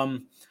 So,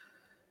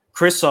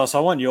 Christos, I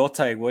want your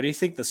take. What do you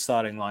think the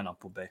starting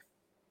lineup will be?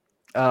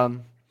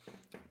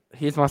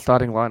 Here's my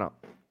starting lineup.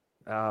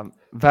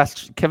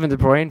 Kevin De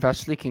Bruyne,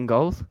 Vaclik in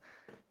goals.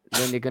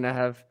 Then you're gonna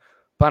have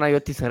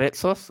Panayotis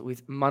Retsos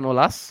with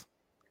Manolas,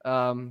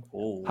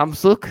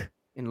 Hamsuk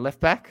in left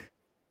back,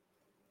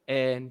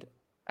 and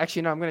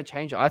actually no, I'm gonna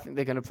change it. I think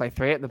they're gonna play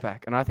 3 at the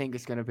back, and I think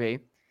it's gonna be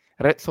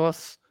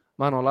Retsos,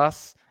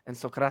 Manolas, and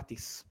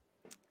Socrates.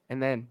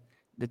 And then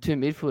the 2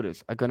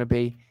 midfielders are gonna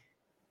be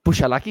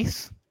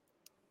Bukhalakis.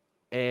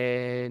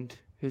 And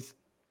can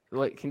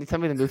you tell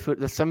me the midfield?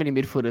 There's so many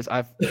midfielders.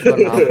 I've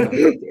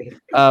forgotten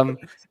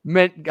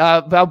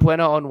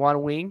Valbuena on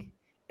one wing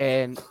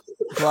and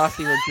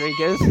Glassy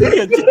Rodriguez.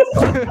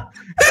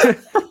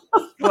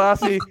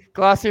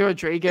 Glassy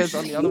Rodriguez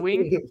on the other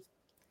wing.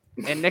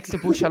 And next to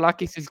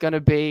Bukhalakis is going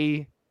to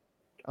be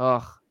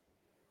Kunde.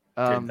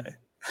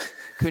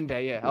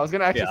 Yeah, I was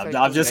going to actually say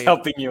I'm just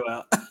helping you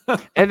out.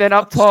 And then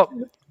up top,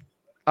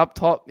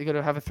 you're going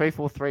to have a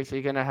 3-4-3. So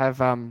you're going to have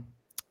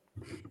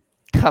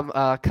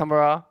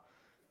Kamara,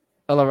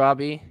 El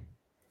Arabi,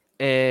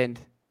 and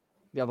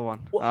the other one.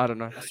 What? I don't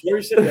know.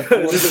 You said a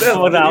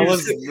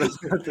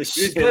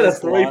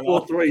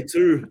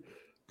 3-4-3-2.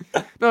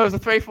 No, it was a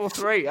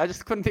 3-4-3. I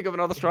just couldn't think of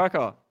another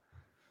striker.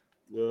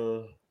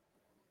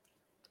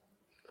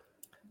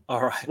 All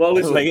right. Well,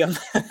 listen, I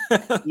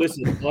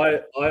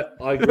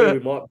agree.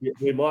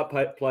 We might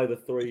play the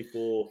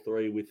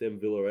 3-4-3 with them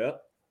Villa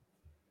out.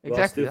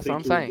 Exactly, that's what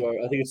I'm saying.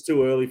 I think it's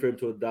too early for him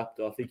to adapt.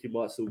 I think he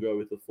might still go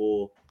with the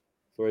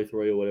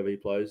 4-3-3 or whatever he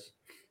plays,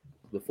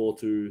 the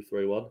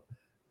 4-2-3-1.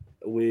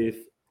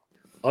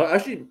 I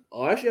actually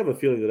have a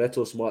feeling that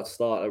Etos might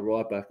start at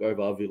right back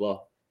over Avila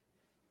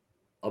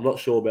I'm not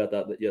sure about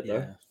that yet,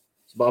 though.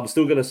 But I'm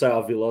still going to say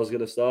Avila's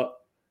going to start.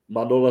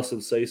 Manolas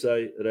and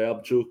Cisse,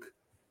 Reabchuk.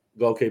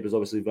 Goalkeepers,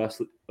 obviously,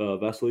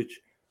 Vasilic.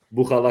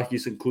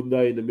 Bukhalakis and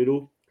Kunde in the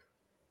middle.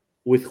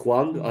 With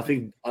Hwang, I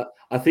think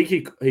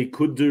he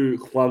could do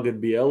Hwang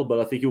and BL, but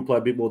I think he'll play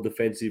a bit more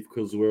defensive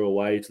because we're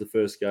away. It's the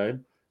first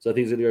game. So I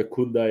think he's going to go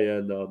Kunde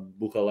and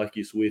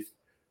Bukhalakis with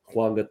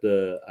Hwang at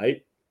the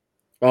 8.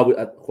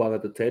 Hwang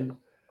at the 10.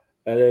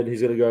 And then he's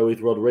going to go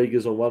with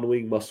Rodriguez on one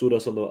wing,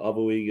 Masuras on the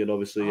other wing, and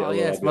obviously... Oh,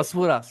 yes,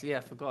 Masuras. Yeah,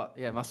 I forgot.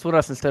 Yeah,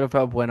 Masuras instead of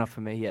Valbuena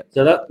for me, yeah.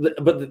 So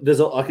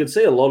I can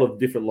see a lot of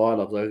different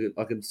lineups.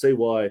 I can see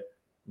why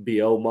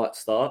BL might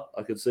start.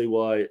 I can see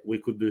why we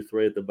could do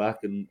 3 at the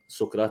back and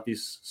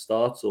Socrates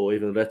starts, or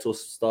even Retos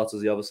starts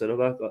as the other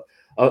centre-back.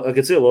 I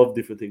can see a lot of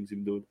different things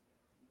him doing.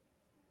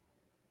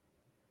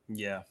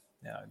 Yeah,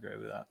 I agree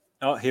with that.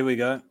 Oh, here we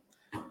go.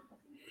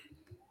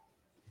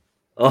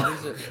 Oh.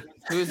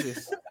 Who is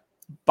this?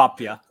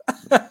 Papia.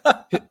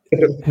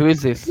 Who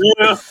is this?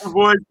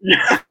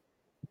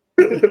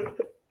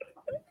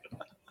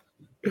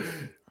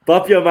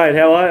 Papia, mate,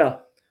 how are you?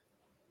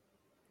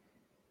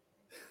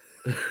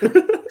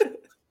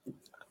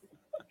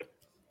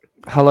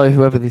 Hello,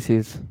 whoever this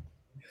is.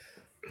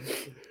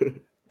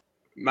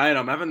 Mate,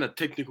 I'm having a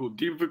technical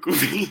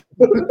difficulty.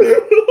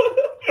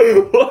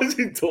 Why is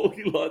he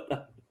talking like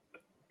that?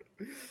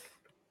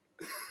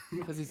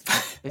 Because is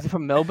he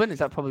from Melbourne? Is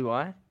that probably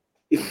why?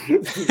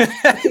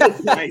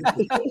 Mate,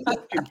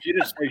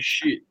 computer's so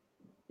shit.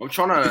 I'm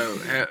trying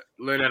to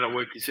learn how to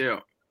work this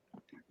out.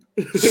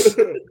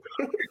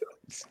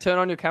 Turn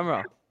on your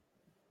camera.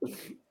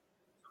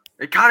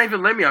 It can't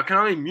even let me. I can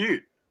only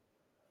mute.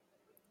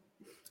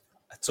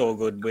 It's all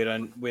good. We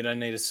don't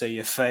need to see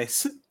your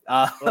face.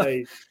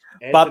 Hey,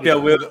 Papia,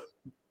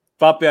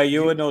 are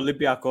you an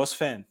Olympiakos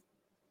fan?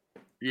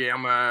 Yeah,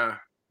 I'm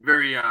a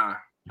very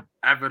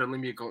avid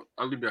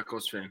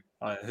Olympiakos fan.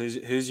 Right,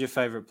 who's your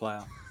favorite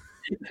player?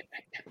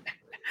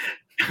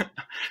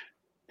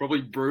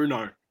 Probably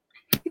Bruno.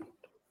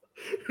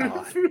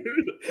 Oh,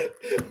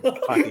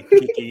 fucking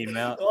kicking him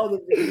out. Oh, the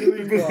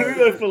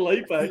Bruno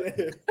Felipe.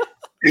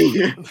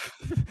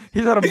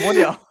 He's not a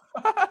Monia.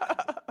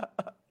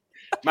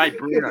 Mate,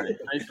 Bruno,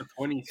 8 for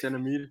 20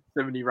 centimeter,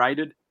 70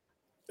 rated.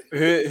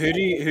 Who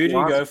do you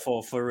go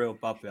for real,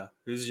 Papia?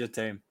 Who's your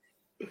team?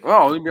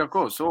 Oh,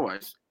 Olympiakos,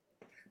 always.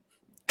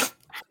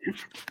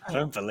 I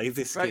don't believe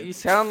this. Bro, you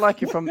sound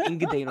like you're from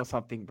Engadine or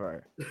something,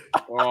 bro.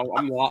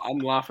 Oh, I'm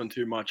laughing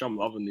too much. I'm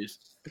loving this.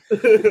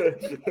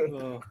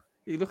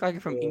 You look like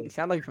you're from. You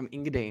sound like you're from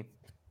Engadine.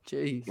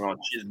 Jeez. Oh,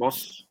 cheers,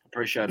 boss.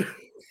 Appreciate it.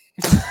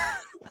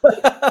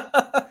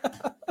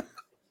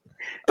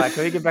 Right,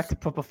 can we get back to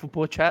proper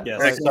football chat? Yeah.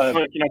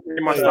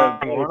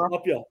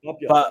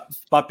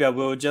 Papia,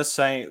 we were just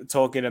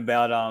talking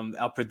about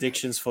our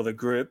predictions for the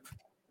group.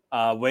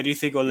 Where do you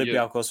think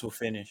Olympiakos will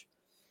finish?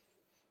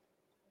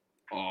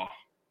 Oh,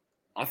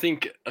 I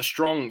think a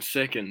strong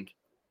second.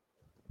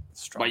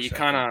 But you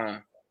kind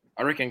of,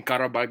 I reckon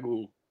Karabag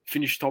will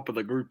finish top of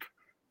the group.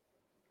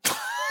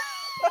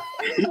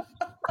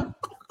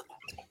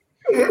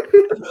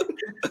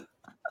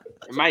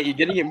 Mate, you're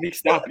getting it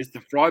mixed up. It's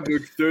the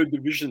Freiburg 3rd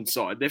division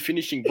side. They're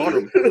finishing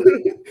bottom.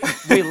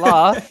 We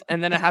laugh,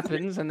 and then it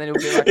happens, and then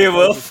it'll be like... It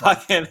will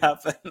fucking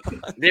happen.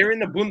 They're in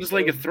the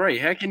Bundesliga 3.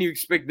 How can you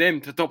expect them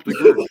to top the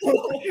group?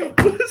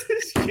 What is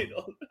this shit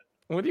on?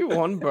 What do you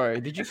want, bro?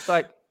 Did you,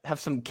 have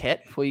some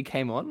ket before you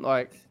came on?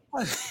 I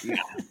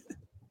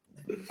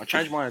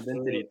changed my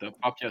identity to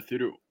Papia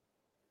Thuru.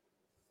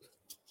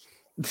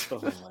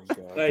 Oh my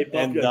god! Hey,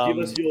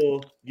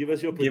 Papia, give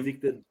us your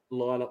predicted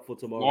lineup for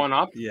tomorrow.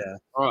 Lineup, yeah.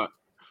 All right.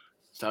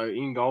 So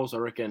in goals, I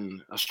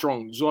reckon a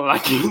strong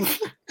Zorlaki.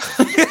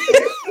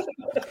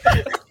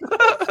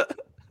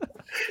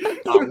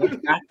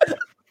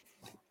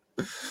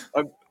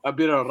 A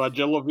bit of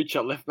Rajelovic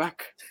at left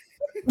back.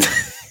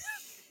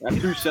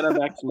 2 centre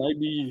backs,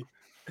 maybe.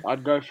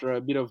 I'd go for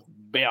a bit of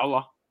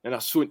Beala and a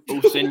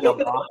Usenya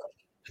Bar.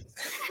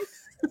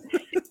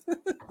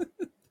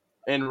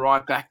 And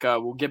right back,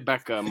 we'll get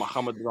back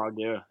Mohamed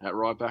Draguer at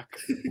right back.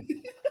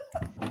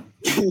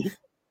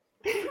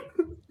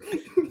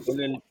 And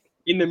then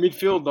in the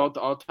midfield,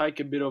 I'll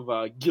take a bit of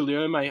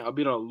Guilherme, a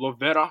bit of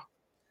Lovera,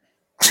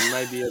 and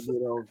maybe a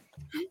bit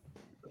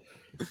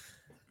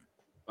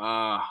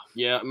of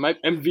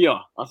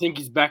Mvia. I think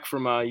he's back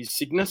from his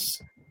sickness.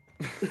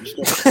 He's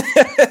got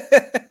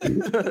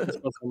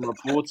some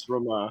reports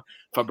from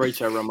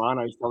Fabrizio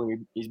Romano. He's telling me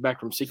he's back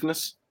from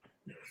sickness.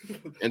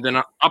 And then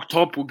up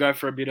top, we'll go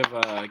for a bit of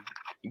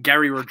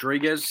Gary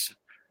Rodriguez,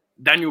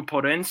 Daniel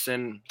Podence,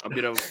 and a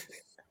bit of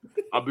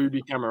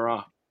Abubi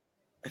Camara.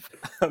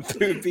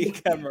 Abubi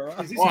Camara.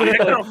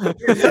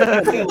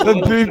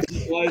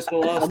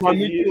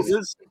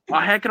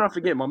 How can I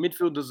forget? My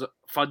midfielders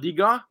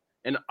Fadiga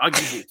and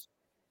Agibu.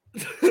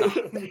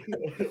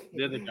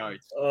 They're the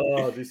guys.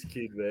 Oh, this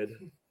kid,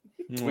 man.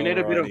 We need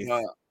a bit of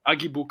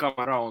Agibu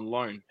Camara on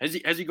loan. Has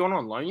he gone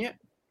on loan yet?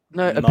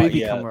 No,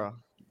 Abubi Camara.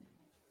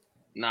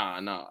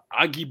 Nah.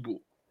 Agibu.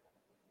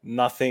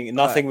 Nothing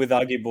with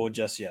Agibu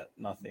just yet.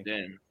 Nothing.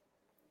 Damn.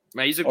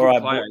 Mate, he's a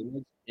good player.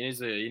 He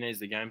needs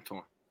the game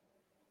time.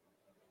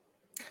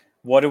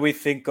 What do we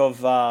think of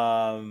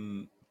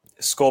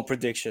score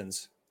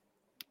predictions?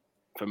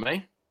 For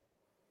me?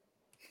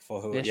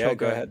 For who? Yeah, Yeah, sure,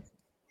 go ahead.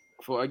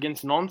 For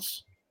against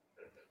Nantes,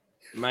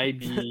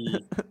 maybe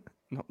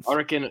I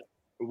reckon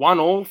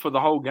 1-1 for the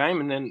whole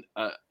game, and then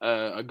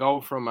a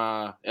goal from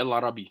El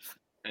Arabi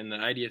in the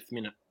 80th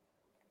minute.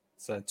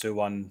 So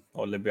 2-1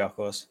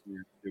 Olympiakos.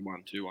 Yeah,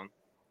 2-1.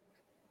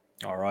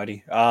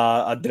 Alrighty.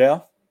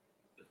 Andrea?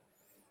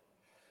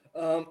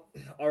 I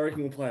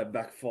reckon we'll play a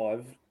back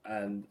five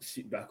and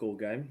sit back all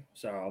game.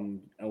 So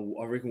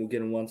I reckon we'll get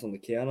them once on the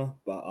counter,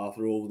 but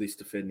after all this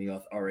defending,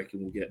 I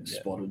reckon we'll get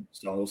spotted.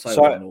 So I'll say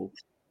 1-1.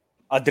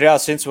 Andrea,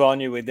 since we're on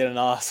you, we didn't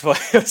ask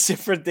what was your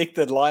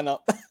predicted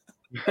lineup.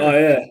 Oh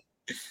yeah.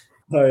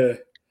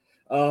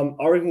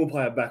 I reckon we'll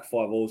play a back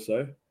five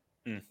also.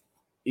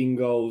 In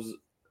goals,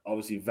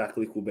 obviously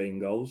Vaklik will be in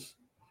goals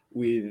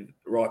with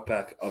right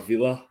back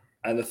Avila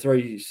and the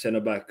three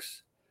centre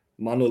backs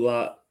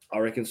Manula, I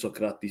reckon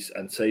Socrates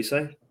and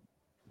Seisei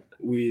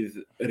with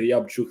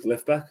Ryabchuk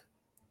left back.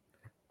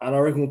 And I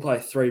reckon we'll play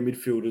three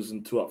midfielders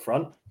and two up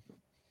front.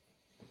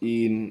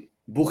 In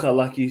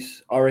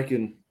Bukhalakis, I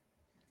reckon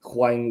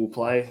Huang will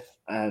play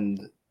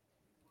and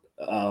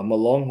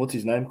Malong, what's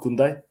his name?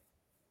 Kunde.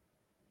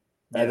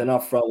 And then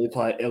up front we'll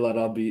play El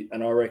Arabi,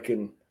 and I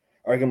reckon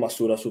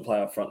Masuras will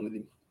play up front with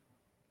him.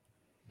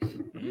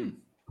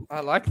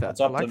 I like that.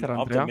 That's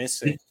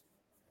optimistic.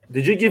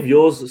 Did you give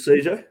yours,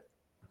 CJ?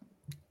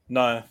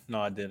 No,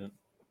 I didn't.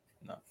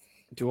 No.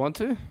 Do you want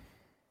to?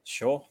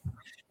 Sure.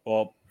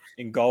 Well,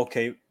 in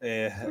goalkeeper,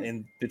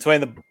 in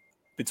between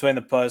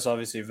the posts,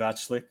 obviously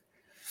Vachlik.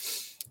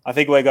 I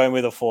think we're going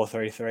with a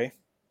 4-3-3.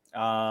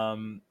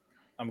 I'm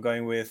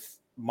going with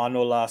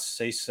Manolas,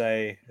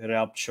 Sise,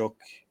 Ryabchuk,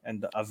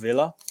 and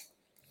Avila.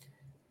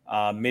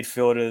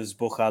 Midfielders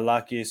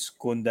Bukhalakis,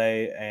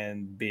 Kunde,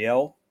 and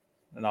Biel.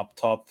 And up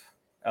top,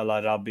 El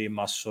Arabi,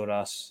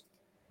 Masuras,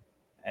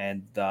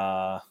 and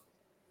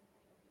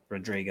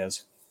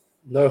Rodriguez.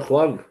 No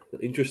Juan.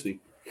 Interesting.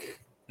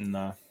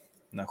 No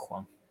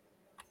Juan.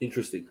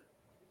 Interesting.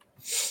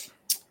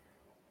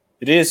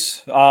 It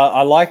is.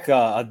 I like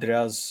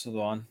Adria's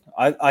one.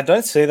 I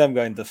don't see them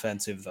going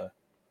defensive though.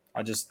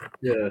 I don't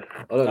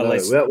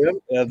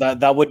know.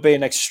 That would be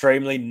an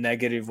extremely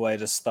negative way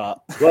to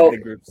start the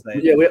group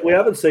stage. Yeah, we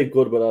haven't seen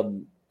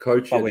Goodman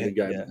coach in the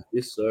game.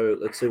 So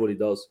let's see what he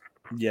does.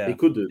 Yeah, he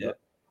could do that.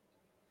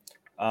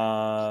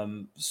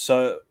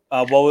 So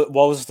what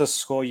was the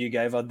score you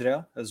gave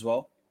Adria as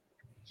well?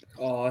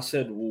 Oh, I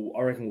said,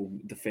 I reckon we'll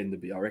defend a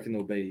bit. I reckon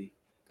they'll be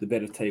the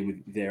better team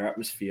with their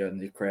atmosphere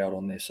and their crowd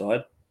on their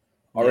side.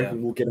 I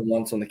reckon we'll get them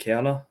once on the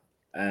counter,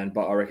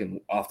 but I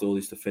reckon after all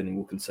this defending,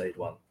 we'll concede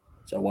one.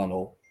 So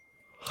 1-1.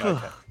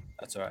 Okay,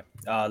 that's all right.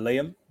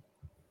 Liam?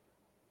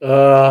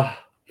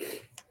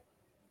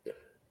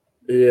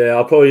 Yeah,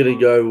 I'm probably going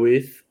to go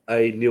with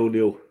a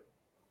 0-0.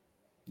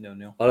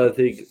 0-0. I don't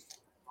think,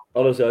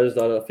 honestly, I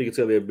think it's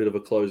going to be a bit of a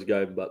close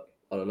game, but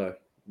I don't know.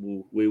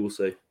 We will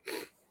see.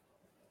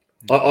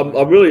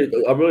 I'm really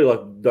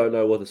like don't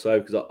know what to say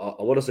because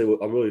I want to see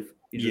I'm really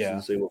interested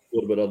to see what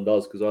Goodman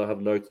does because I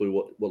have no clue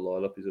what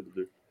lineup he's going to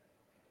do.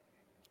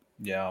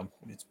 Yeah,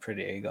 it's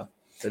pretty eager.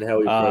 And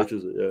how he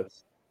approaches it,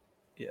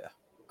 Yeah.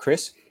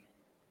 Chris?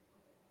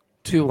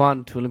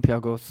 2-1 to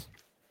Olympiakos.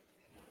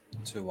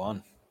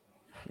 2-1.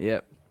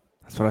 Yep.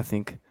 That's what I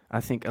think. I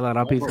think El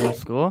Arabi is going to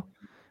score.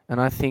 And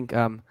I think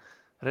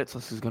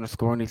Retsos is going to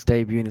score on his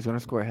debut and he's going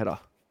to score a header.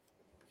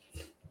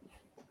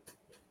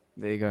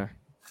 There you go.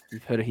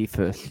 You've heard it here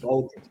first.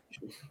 Bold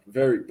prediction.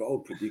 Very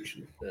bold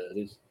prediction. Yeah, it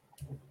is.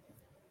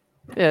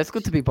 Yeah, it's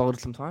good to be bold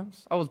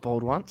sometimes. I was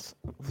bold once.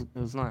 It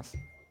was nice.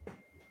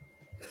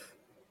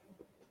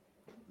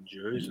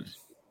 Jesus.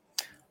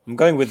 I'm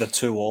going with a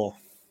 2-2.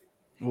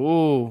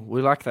 Ooh,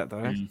 we like that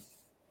though.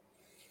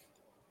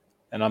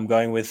 And I'm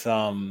going with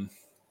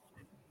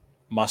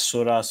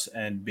Masuras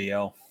and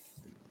Biel.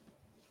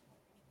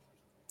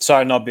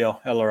 Sorry, not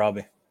Biel, El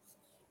Arabi.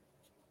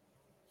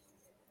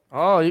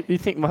 Oh, you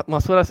think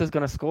Masuras is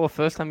going to score?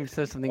 First time you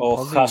said something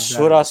positive.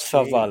 Hasuras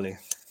Favali.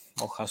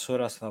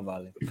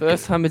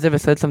 First time he's ever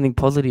said something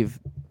positive.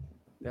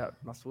 Yeah,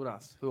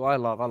 Masuras, who I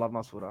love. I love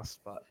Masuras,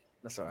 but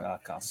that's all right. I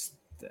can't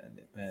stand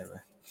it. Anyway.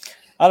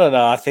 I don't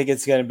know. I think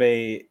it's going to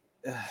be...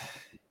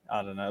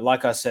 I don't know.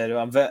 Like I said,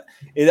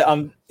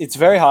 it's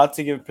very hard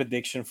to give a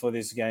prediction for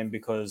this game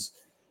because...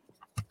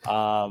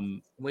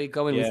 we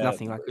go in with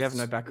nothing. Like we have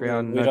no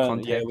background, no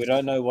context. Yeah, we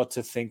don't know what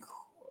to think...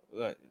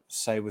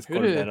 say with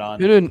Corberan.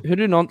 Who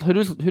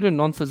do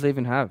Nantes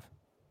even have?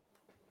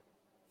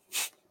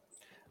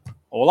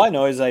 All I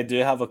know is they do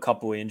have a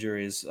couple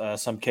injuries,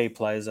 some key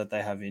players that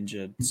they have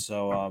injured.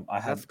 So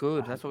that's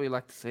good. That's what we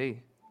like to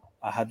see.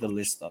 I had the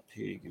list up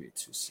here. Give me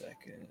 2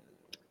 seconds.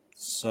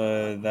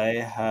 So they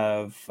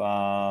have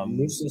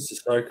Musa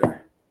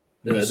Sissoko.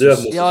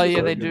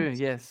 Yeah, they do.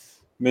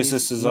 Yes. Musa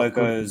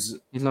Sissoko is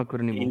he's not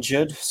good anymore.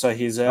 Injured, so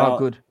he's out. Oh,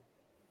 good.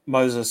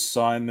 Moses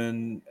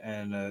Simon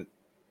and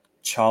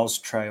Charles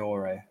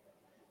Traore.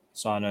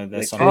 So I know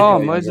there's some. Oh,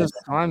 Moses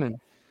Simon.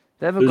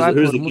 They have a guy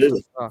who's called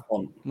the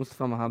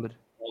Mustafa Mohammed.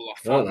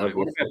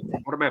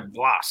 What about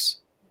Blas?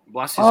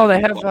 Blas is Oh, a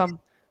they good have one.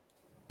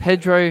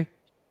 Pedro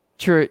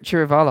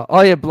Chirivala.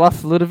 Oh yeah,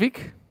 Blas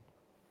Ludovic.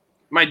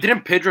 Mate,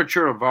 didn't Pedro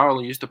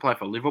Chirivala used to play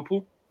for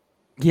Liverpool?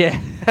 Yeah,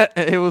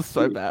 it was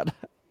so bad.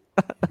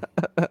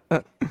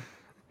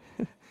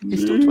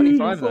 He's still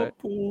 25 though.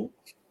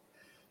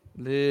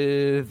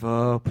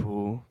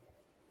 Liverpool.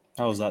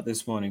 How was that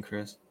this morning,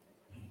 Chris?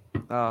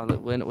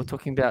 Look, we're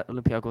talking about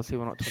Olympiakos here.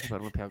 We're not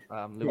talking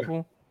about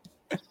Liverpool.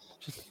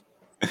 Just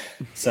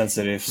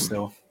Sensitive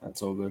still.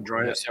 That's all good.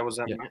 Andreas, how was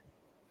that, mate?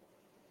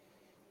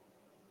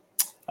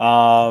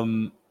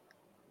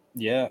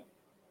 Yeah.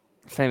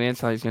 same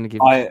answer he's going to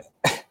give.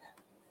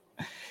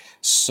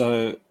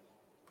 So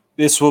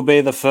this will be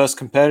the first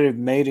competitive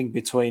meeting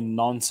between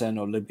Nantes and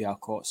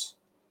Olympiakos.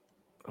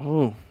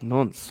 Oh,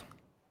 Nantes.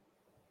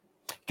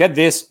 Get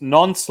this,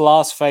 Nantes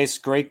last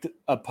faced Greek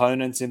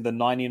opponents in the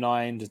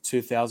 99 to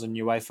 2000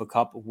 UEFA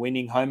Cup,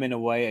 winning home and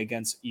away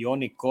against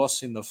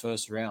Ionikos in the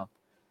first round.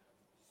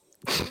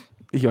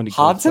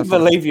 Hard to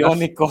believe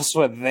Ionikos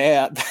were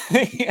there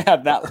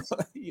at that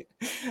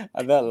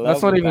level.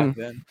 That's not even. Back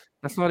then.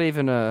 That's not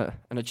even an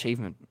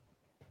achievement.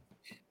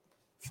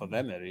 For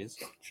them, it is.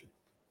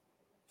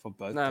 For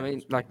both. No, I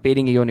mean, like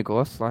beating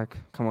Ionikos. Like,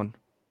 come on.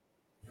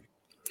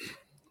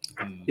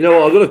 You know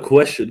what? I've got a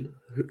question.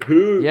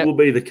 Who will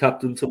be the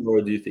captain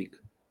tomorrow, do you think?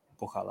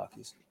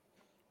 Bochalakis.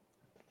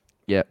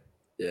 Yeah.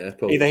 Yeah,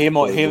 probably. Either him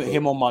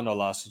or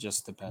Manolas, it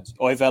just depends.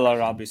 Or if El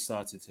Arabi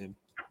starts it him.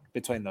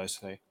 Between those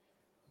three.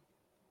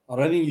 I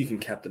don't think you can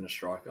captain a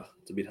striker.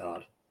 It's a bit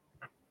hard.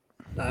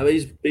 No,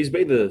 he's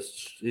been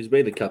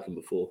the captain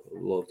before a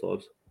lot of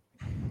times.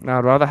 No,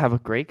 I'd rather have a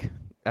Greek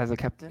as a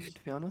captain,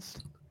 to be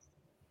honest.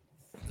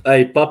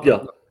 Hey,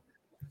 Papia.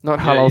 Not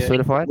halal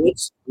certified.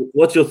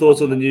 What's your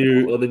thoughts on the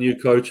new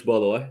coach, by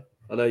the way?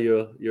 I know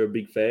you're a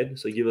big fan,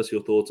 so give us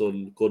your thoughts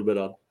on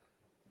Corberan.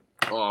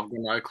 Oh, I've got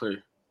no clue.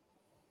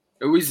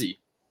 Who is he?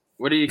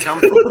 Where did he come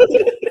from?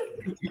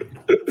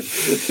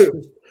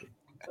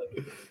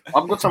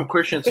 I've got some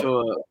questions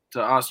to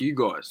ask you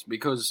guys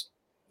because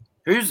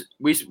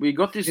we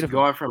got this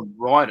guy from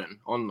Brighton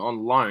on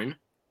loan.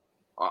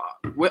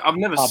 I've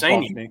never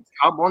seen him.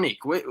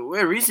 Carbonic.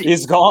 Where is he?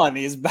 He's gone.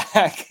 He's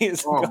back.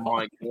 Gone.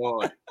 My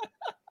god!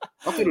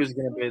 I thought it was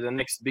going to be the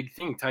next big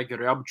thing, take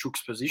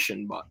Realchuk's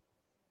position, but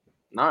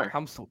no.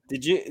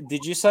 Did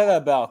you say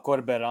that about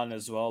Corberan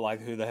as well?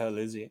 Like, who the hell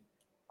is he?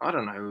 I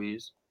don't know who he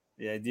is.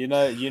 Yeah, you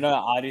know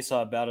Artis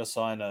are about to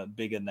sign a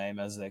bigger name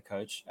as their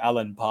coach,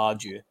 Alan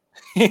Pardew.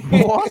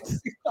 What?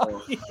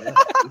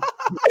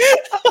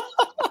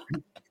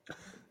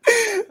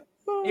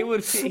 He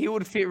would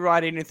fit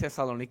right in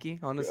Thessaloniki,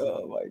 honestly.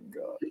 Oh my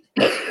god.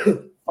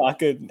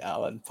 Fucking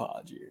Alan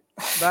Pardew.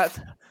 That's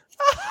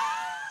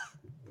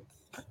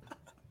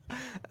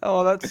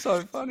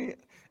so funny.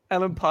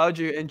 Alan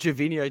Pardew and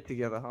Jovino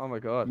together. Oh my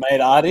god. Mate,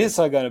 Artis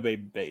are going to be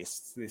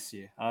beasts this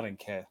year. I don't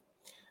care.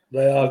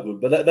 They are good,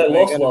 but they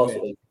lost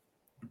last week.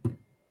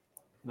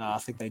 No, I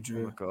think they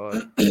drew. Oh my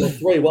god.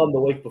 3-1 the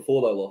week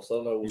before they lost. I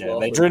don't know. Yeah,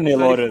 they drew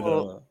nil order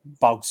the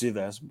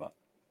Balxidas, but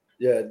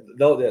yeah,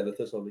 the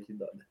Thessaloniki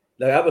done.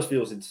 The atmosphere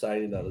was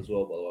insane in that as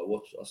well. By the way,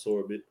 I saw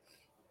a bit.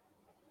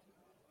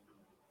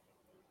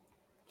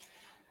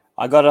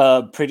 I got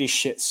a pretty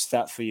shit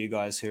stat for you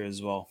guys here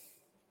as well.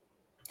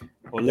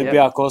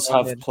 Olympiakos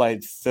have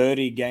played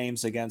 30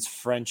 games against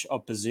French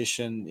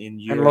opposition in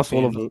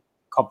European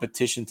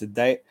competition to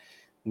date,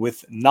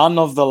 with none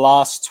of the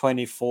last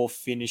 24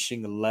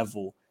 finishing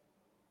level.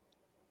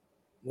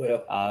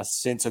 Well,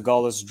 since a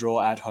goalless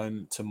draw at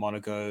home to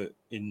Monaco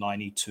in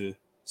 92.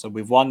 So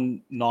we've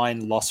won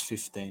 9, lost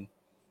 15.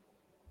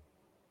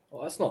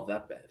 Oh, that's not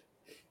that bad.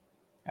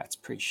 That's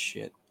pretty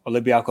shit.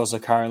 Olympiakos are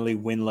currently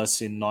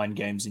winless in 9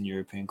 games in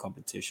European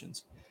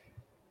competitions.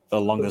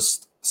 The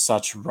longest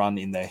such run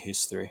in their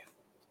history.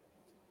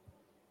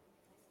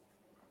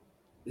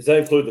 Does that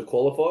include the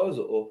qualifiers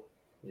or?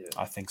 Yeah.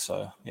 I think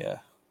so, yeah.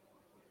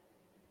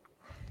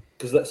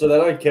 So they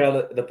don't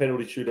count the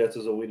penalty shootouts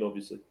as a win,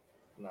 obviously.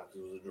 No,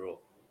 because it was a draw.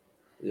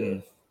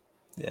 Yeah.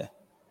 Yeah.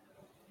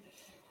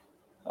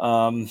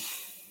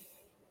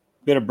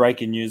 Bit of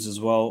breaking news as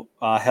well.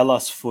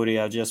 Hellas Footy,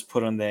 I just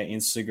put on their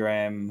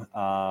Instagram.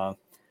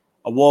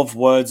 A war of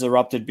words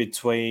erupted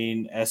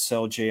between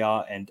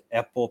SLGR and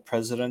Apple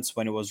presidents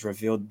when it was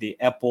revealed the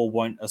Apple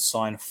won't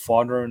assign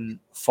foreign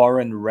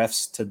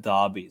refs to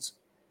derbies.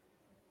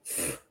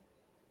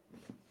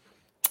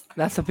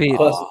 That's a bit. I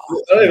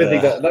don't even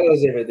think that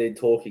doesn't even need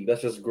talking.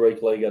 That's just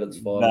Greek league at its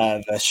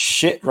finest. Nah, the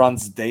shit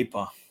runs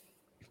deeper.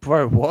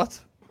 Bro, what?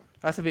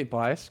 That's a bit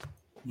biased.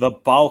 The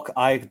bulk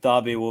Ike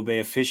derby will be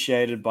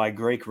officiated by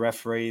Greek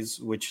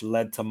referees, which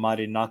led to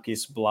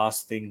Marinakis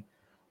blasting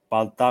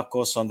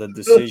Baltakos on the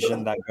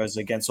decision that goes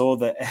against all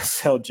the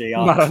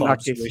SLGR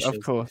clubs'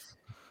 wishes.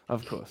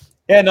 Of course.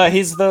 Yeah, no,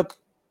 he's the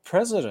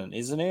president,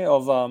 isn't he?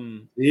 Of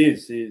He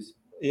is.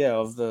 Yeah,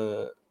 of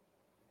the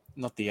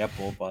not the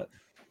Apple, but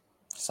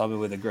something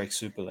with the Greek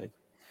Super League.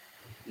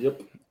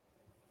 Yep.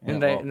 Yeah,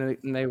 and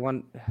they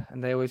won,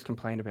 and they always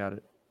complain about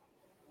it.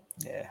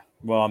 Yeah.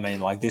 Well, I mean,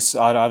 like this,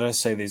 I don't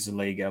see this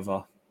league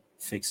ever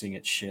fixing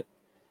its shit.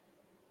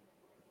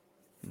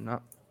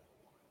 No.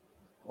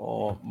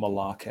 Or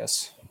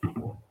Malakis.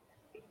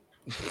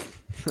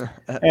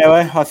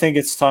 Anyway, I think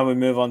it's time we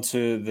move on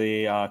to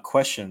the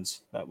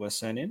questions that were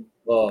sent in.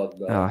 Oh,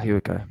 no. Oh, here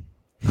we go.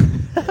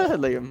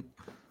 Liam.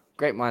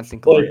 Great minds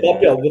think Wait,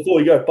 alike. Papia, before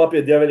we go,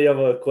 Papia, do you have any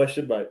other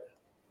question, mate?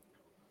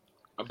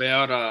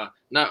 About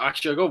no,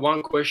 actually, I got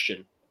one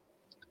question.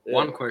 Yeah.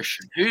 One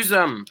question. Who's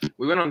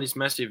we went on this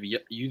massive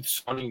youth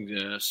signing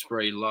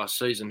spree last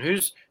season.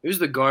 Who's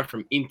the guy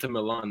from Inter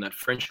Milan, that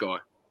French guy?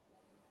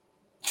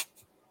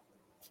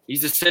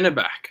 He's a centre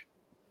back.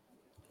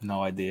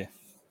 No idea.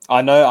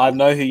 I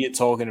know who you're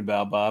talking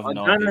about, but I have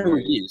no idea. I don't know who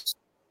he is.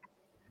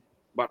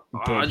 But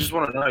I just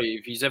want to know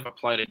if he's ever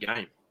played a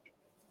game.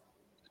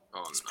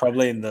 Oh, He's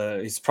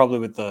probably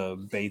with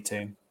the B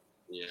team.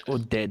 Yeah. Or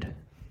dead.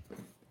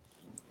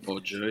 Oh,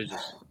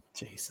 Jesus.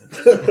 Jesus.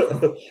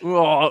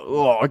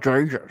 Oh,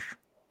 Jesus.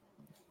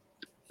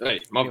 Hey,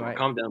 Michael, Anyway.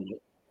 calm down,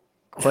 mate.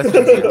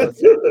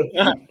 Questions,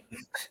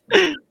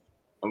 guys.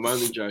 I'm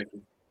only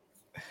joking.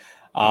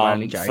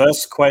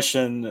 First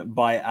question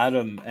by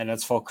Adam, and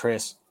it's for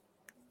Chris.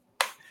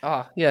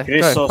 Oh, yeah.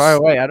 Christos. Go. Fire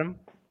away, Adam.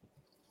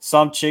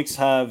 Some chicks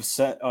have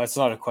sent. Oh, it's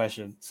not a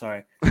question.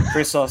 Sorry,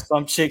 Christos.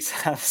 Some chicks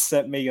have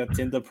sent me your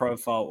Tinder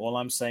profile. All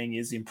I'm saying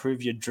is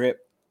improve your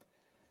drip.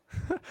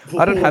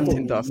 I don't have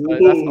Tinder, so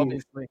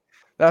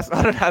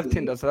I don't have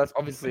Tinder, so that's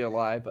obviously a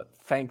lie. But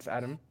thanks,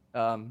 Adam. I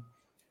don't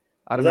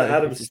Is know. that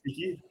Adam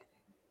Sticky?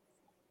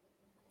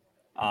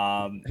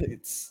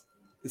 It's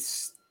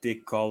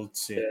stick gold.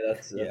 Yeah,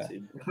 that's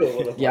him.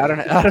 Yeah, I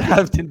don't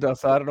have Tinder,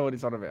 so I don't know what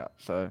he's on about.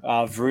 So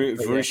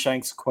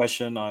Vrushank's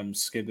question I'm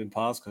skipping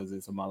past because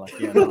it's a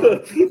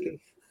Malakian.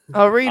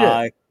 I'll read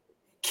it.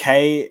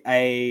 Kaiw.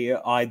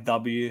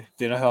 Do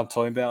you know who I'm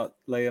talking about,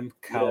 Liam?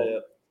 Kai.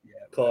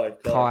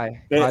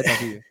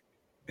 IW.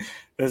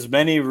 There's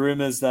many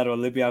rumors that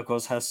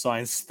Olympiakos has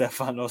signed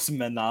Stefanos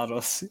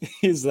Menados.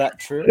 Is that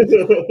true?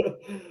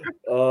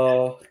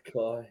 Oh,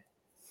 Kai.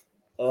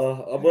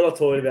 I'm not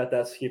talking about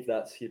that. Skip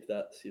that.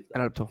 I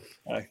don't talk.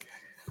 Okay.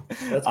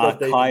 That's got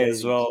deep Kai meanings.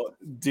 as well.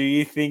 Do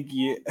you think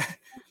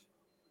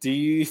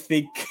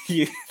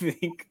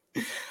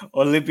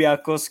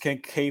Olympiakos can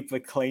keep a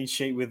clean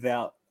sheet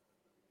without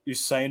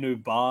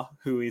Usainu Ba,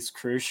 who is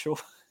crucial?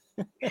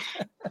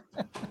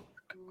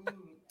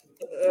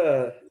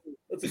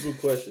 That's a good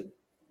question.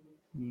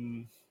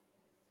 Hmm.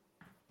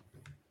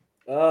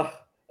 Yeah,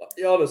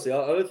 honestly,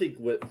 I don't think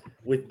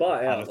with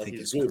Bar I out, don't like think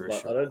he's it's good,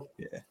 crucial. but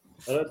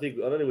I don't think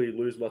we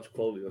lose much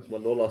quality. Like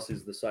Manolas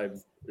is the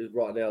same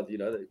right now. You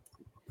know,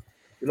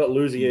 you're not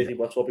losing anything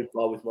by swapping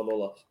Bar with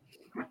Manolas.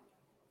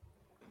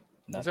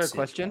 Is there a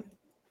question?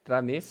 Did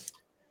I miss?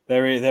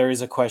 There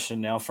is a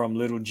question now from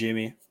Little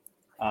Jimmy.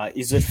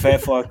 Is it fair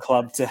for a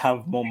club to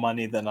have more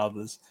money than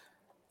others?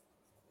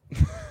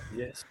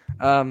 Yes.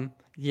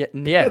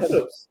 Yes.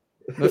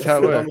 That's how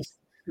it works.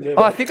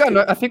 Oh, I think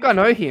I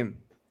know him,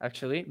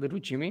 actually, Little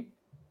Jimmy.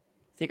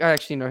 I think I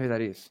actually know who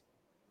that is.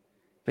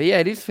 But yeah,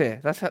 it is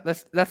fair. That's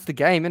the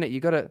game, isn't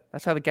it?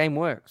 That's how the game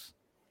works.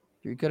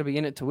 You gotta be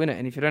in it to win it.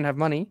 And if you don't have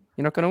money,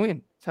 you're not gonna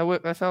win.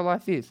 That's how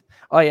life is.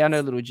 Oh yeah, I know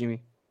Little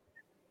Jimmy.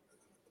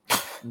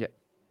 Yeah.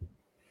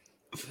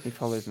 He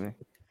follows me.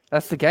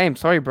 That's the game.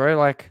 Sorry, bro.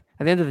 Like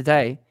at the end of the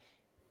day,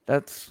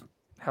 that's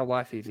how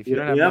life is. If you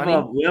don't have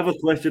money, we have a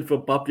question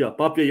from Papia.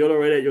 Papia, you want to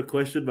read out your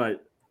question, mate?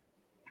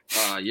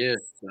 Yes.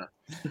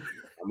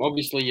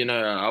 Obviously,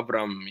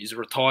 Abram is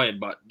retired,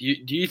 but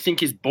do you think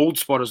his bald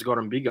spot has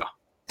gotten bigger?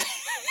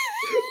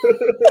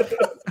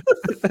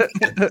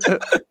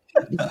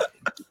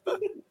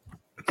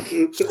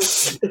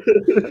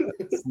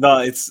 No,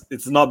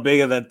 it's not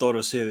bigger than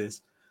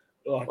Torosiris.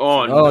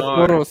 Oh no!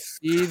 Torosiris.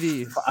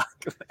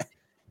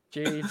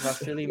 Jeez,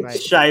 Vasily,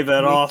 mate. Shave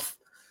it off.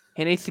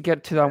 He needs to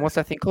get to what's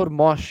that thing called?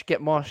 Mosh.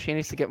 Get Mosh. He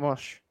needs to get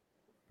Mosh.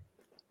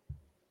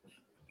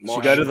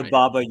 Should go to the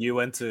barber you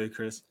went to,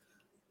 Chris.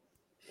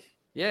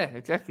 Yeah,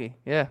 exactly.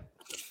 Yeah.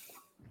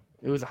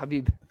 It was a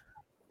Habib.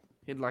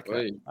 He'd like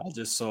that. I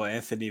just saw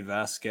Anthony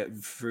Vass get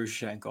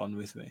Vrushank on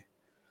with me.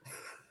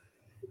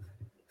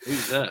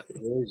 Who's that?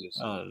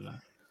 I don't know.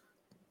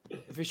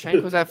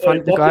 Vrushank was that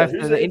fun? The guy,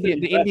 the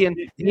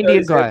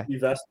Indian guy.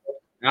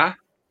 Huh?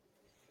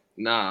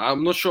 Nah,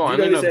 I'm not sure. I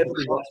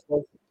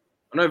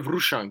know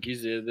Vrushank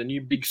is the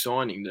new big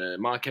signing, the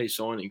marquee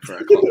signing for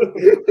our club.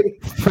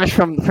 fresh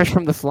from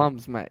the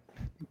slums, mate.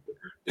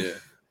 Yeah.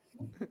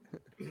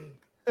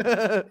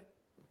 What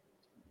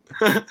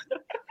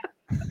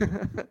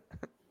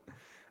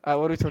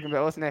are we talking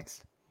about? What's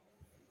next?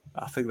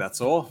 I think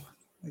that's all.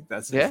 I think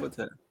that's it for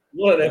today.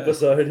 What an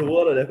episode.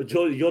 What an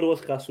episode.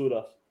 Yoros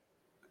Kasuras.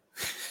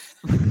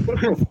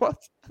 What?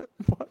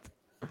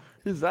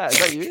 Who's that? Is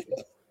that you?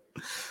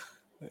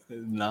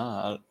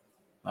 Nah,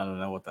 I don't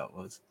know what that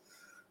was.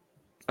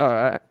 All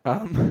right.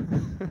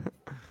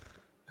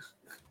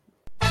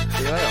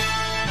 See you later.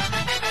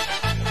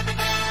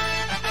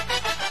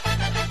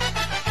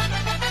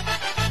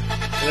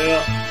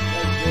 Yeah.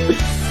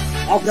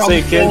 See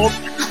you, kids.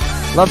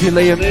 Love you,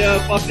 Liam. See ya,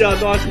 fuck ya.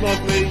 Nice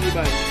meeting you,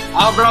 mate.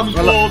 Abraham's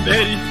home,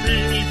 man.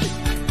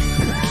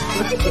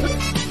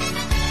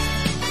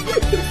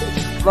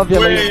 Love you,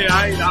 Liam. Wait,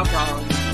 I ain't Abraham.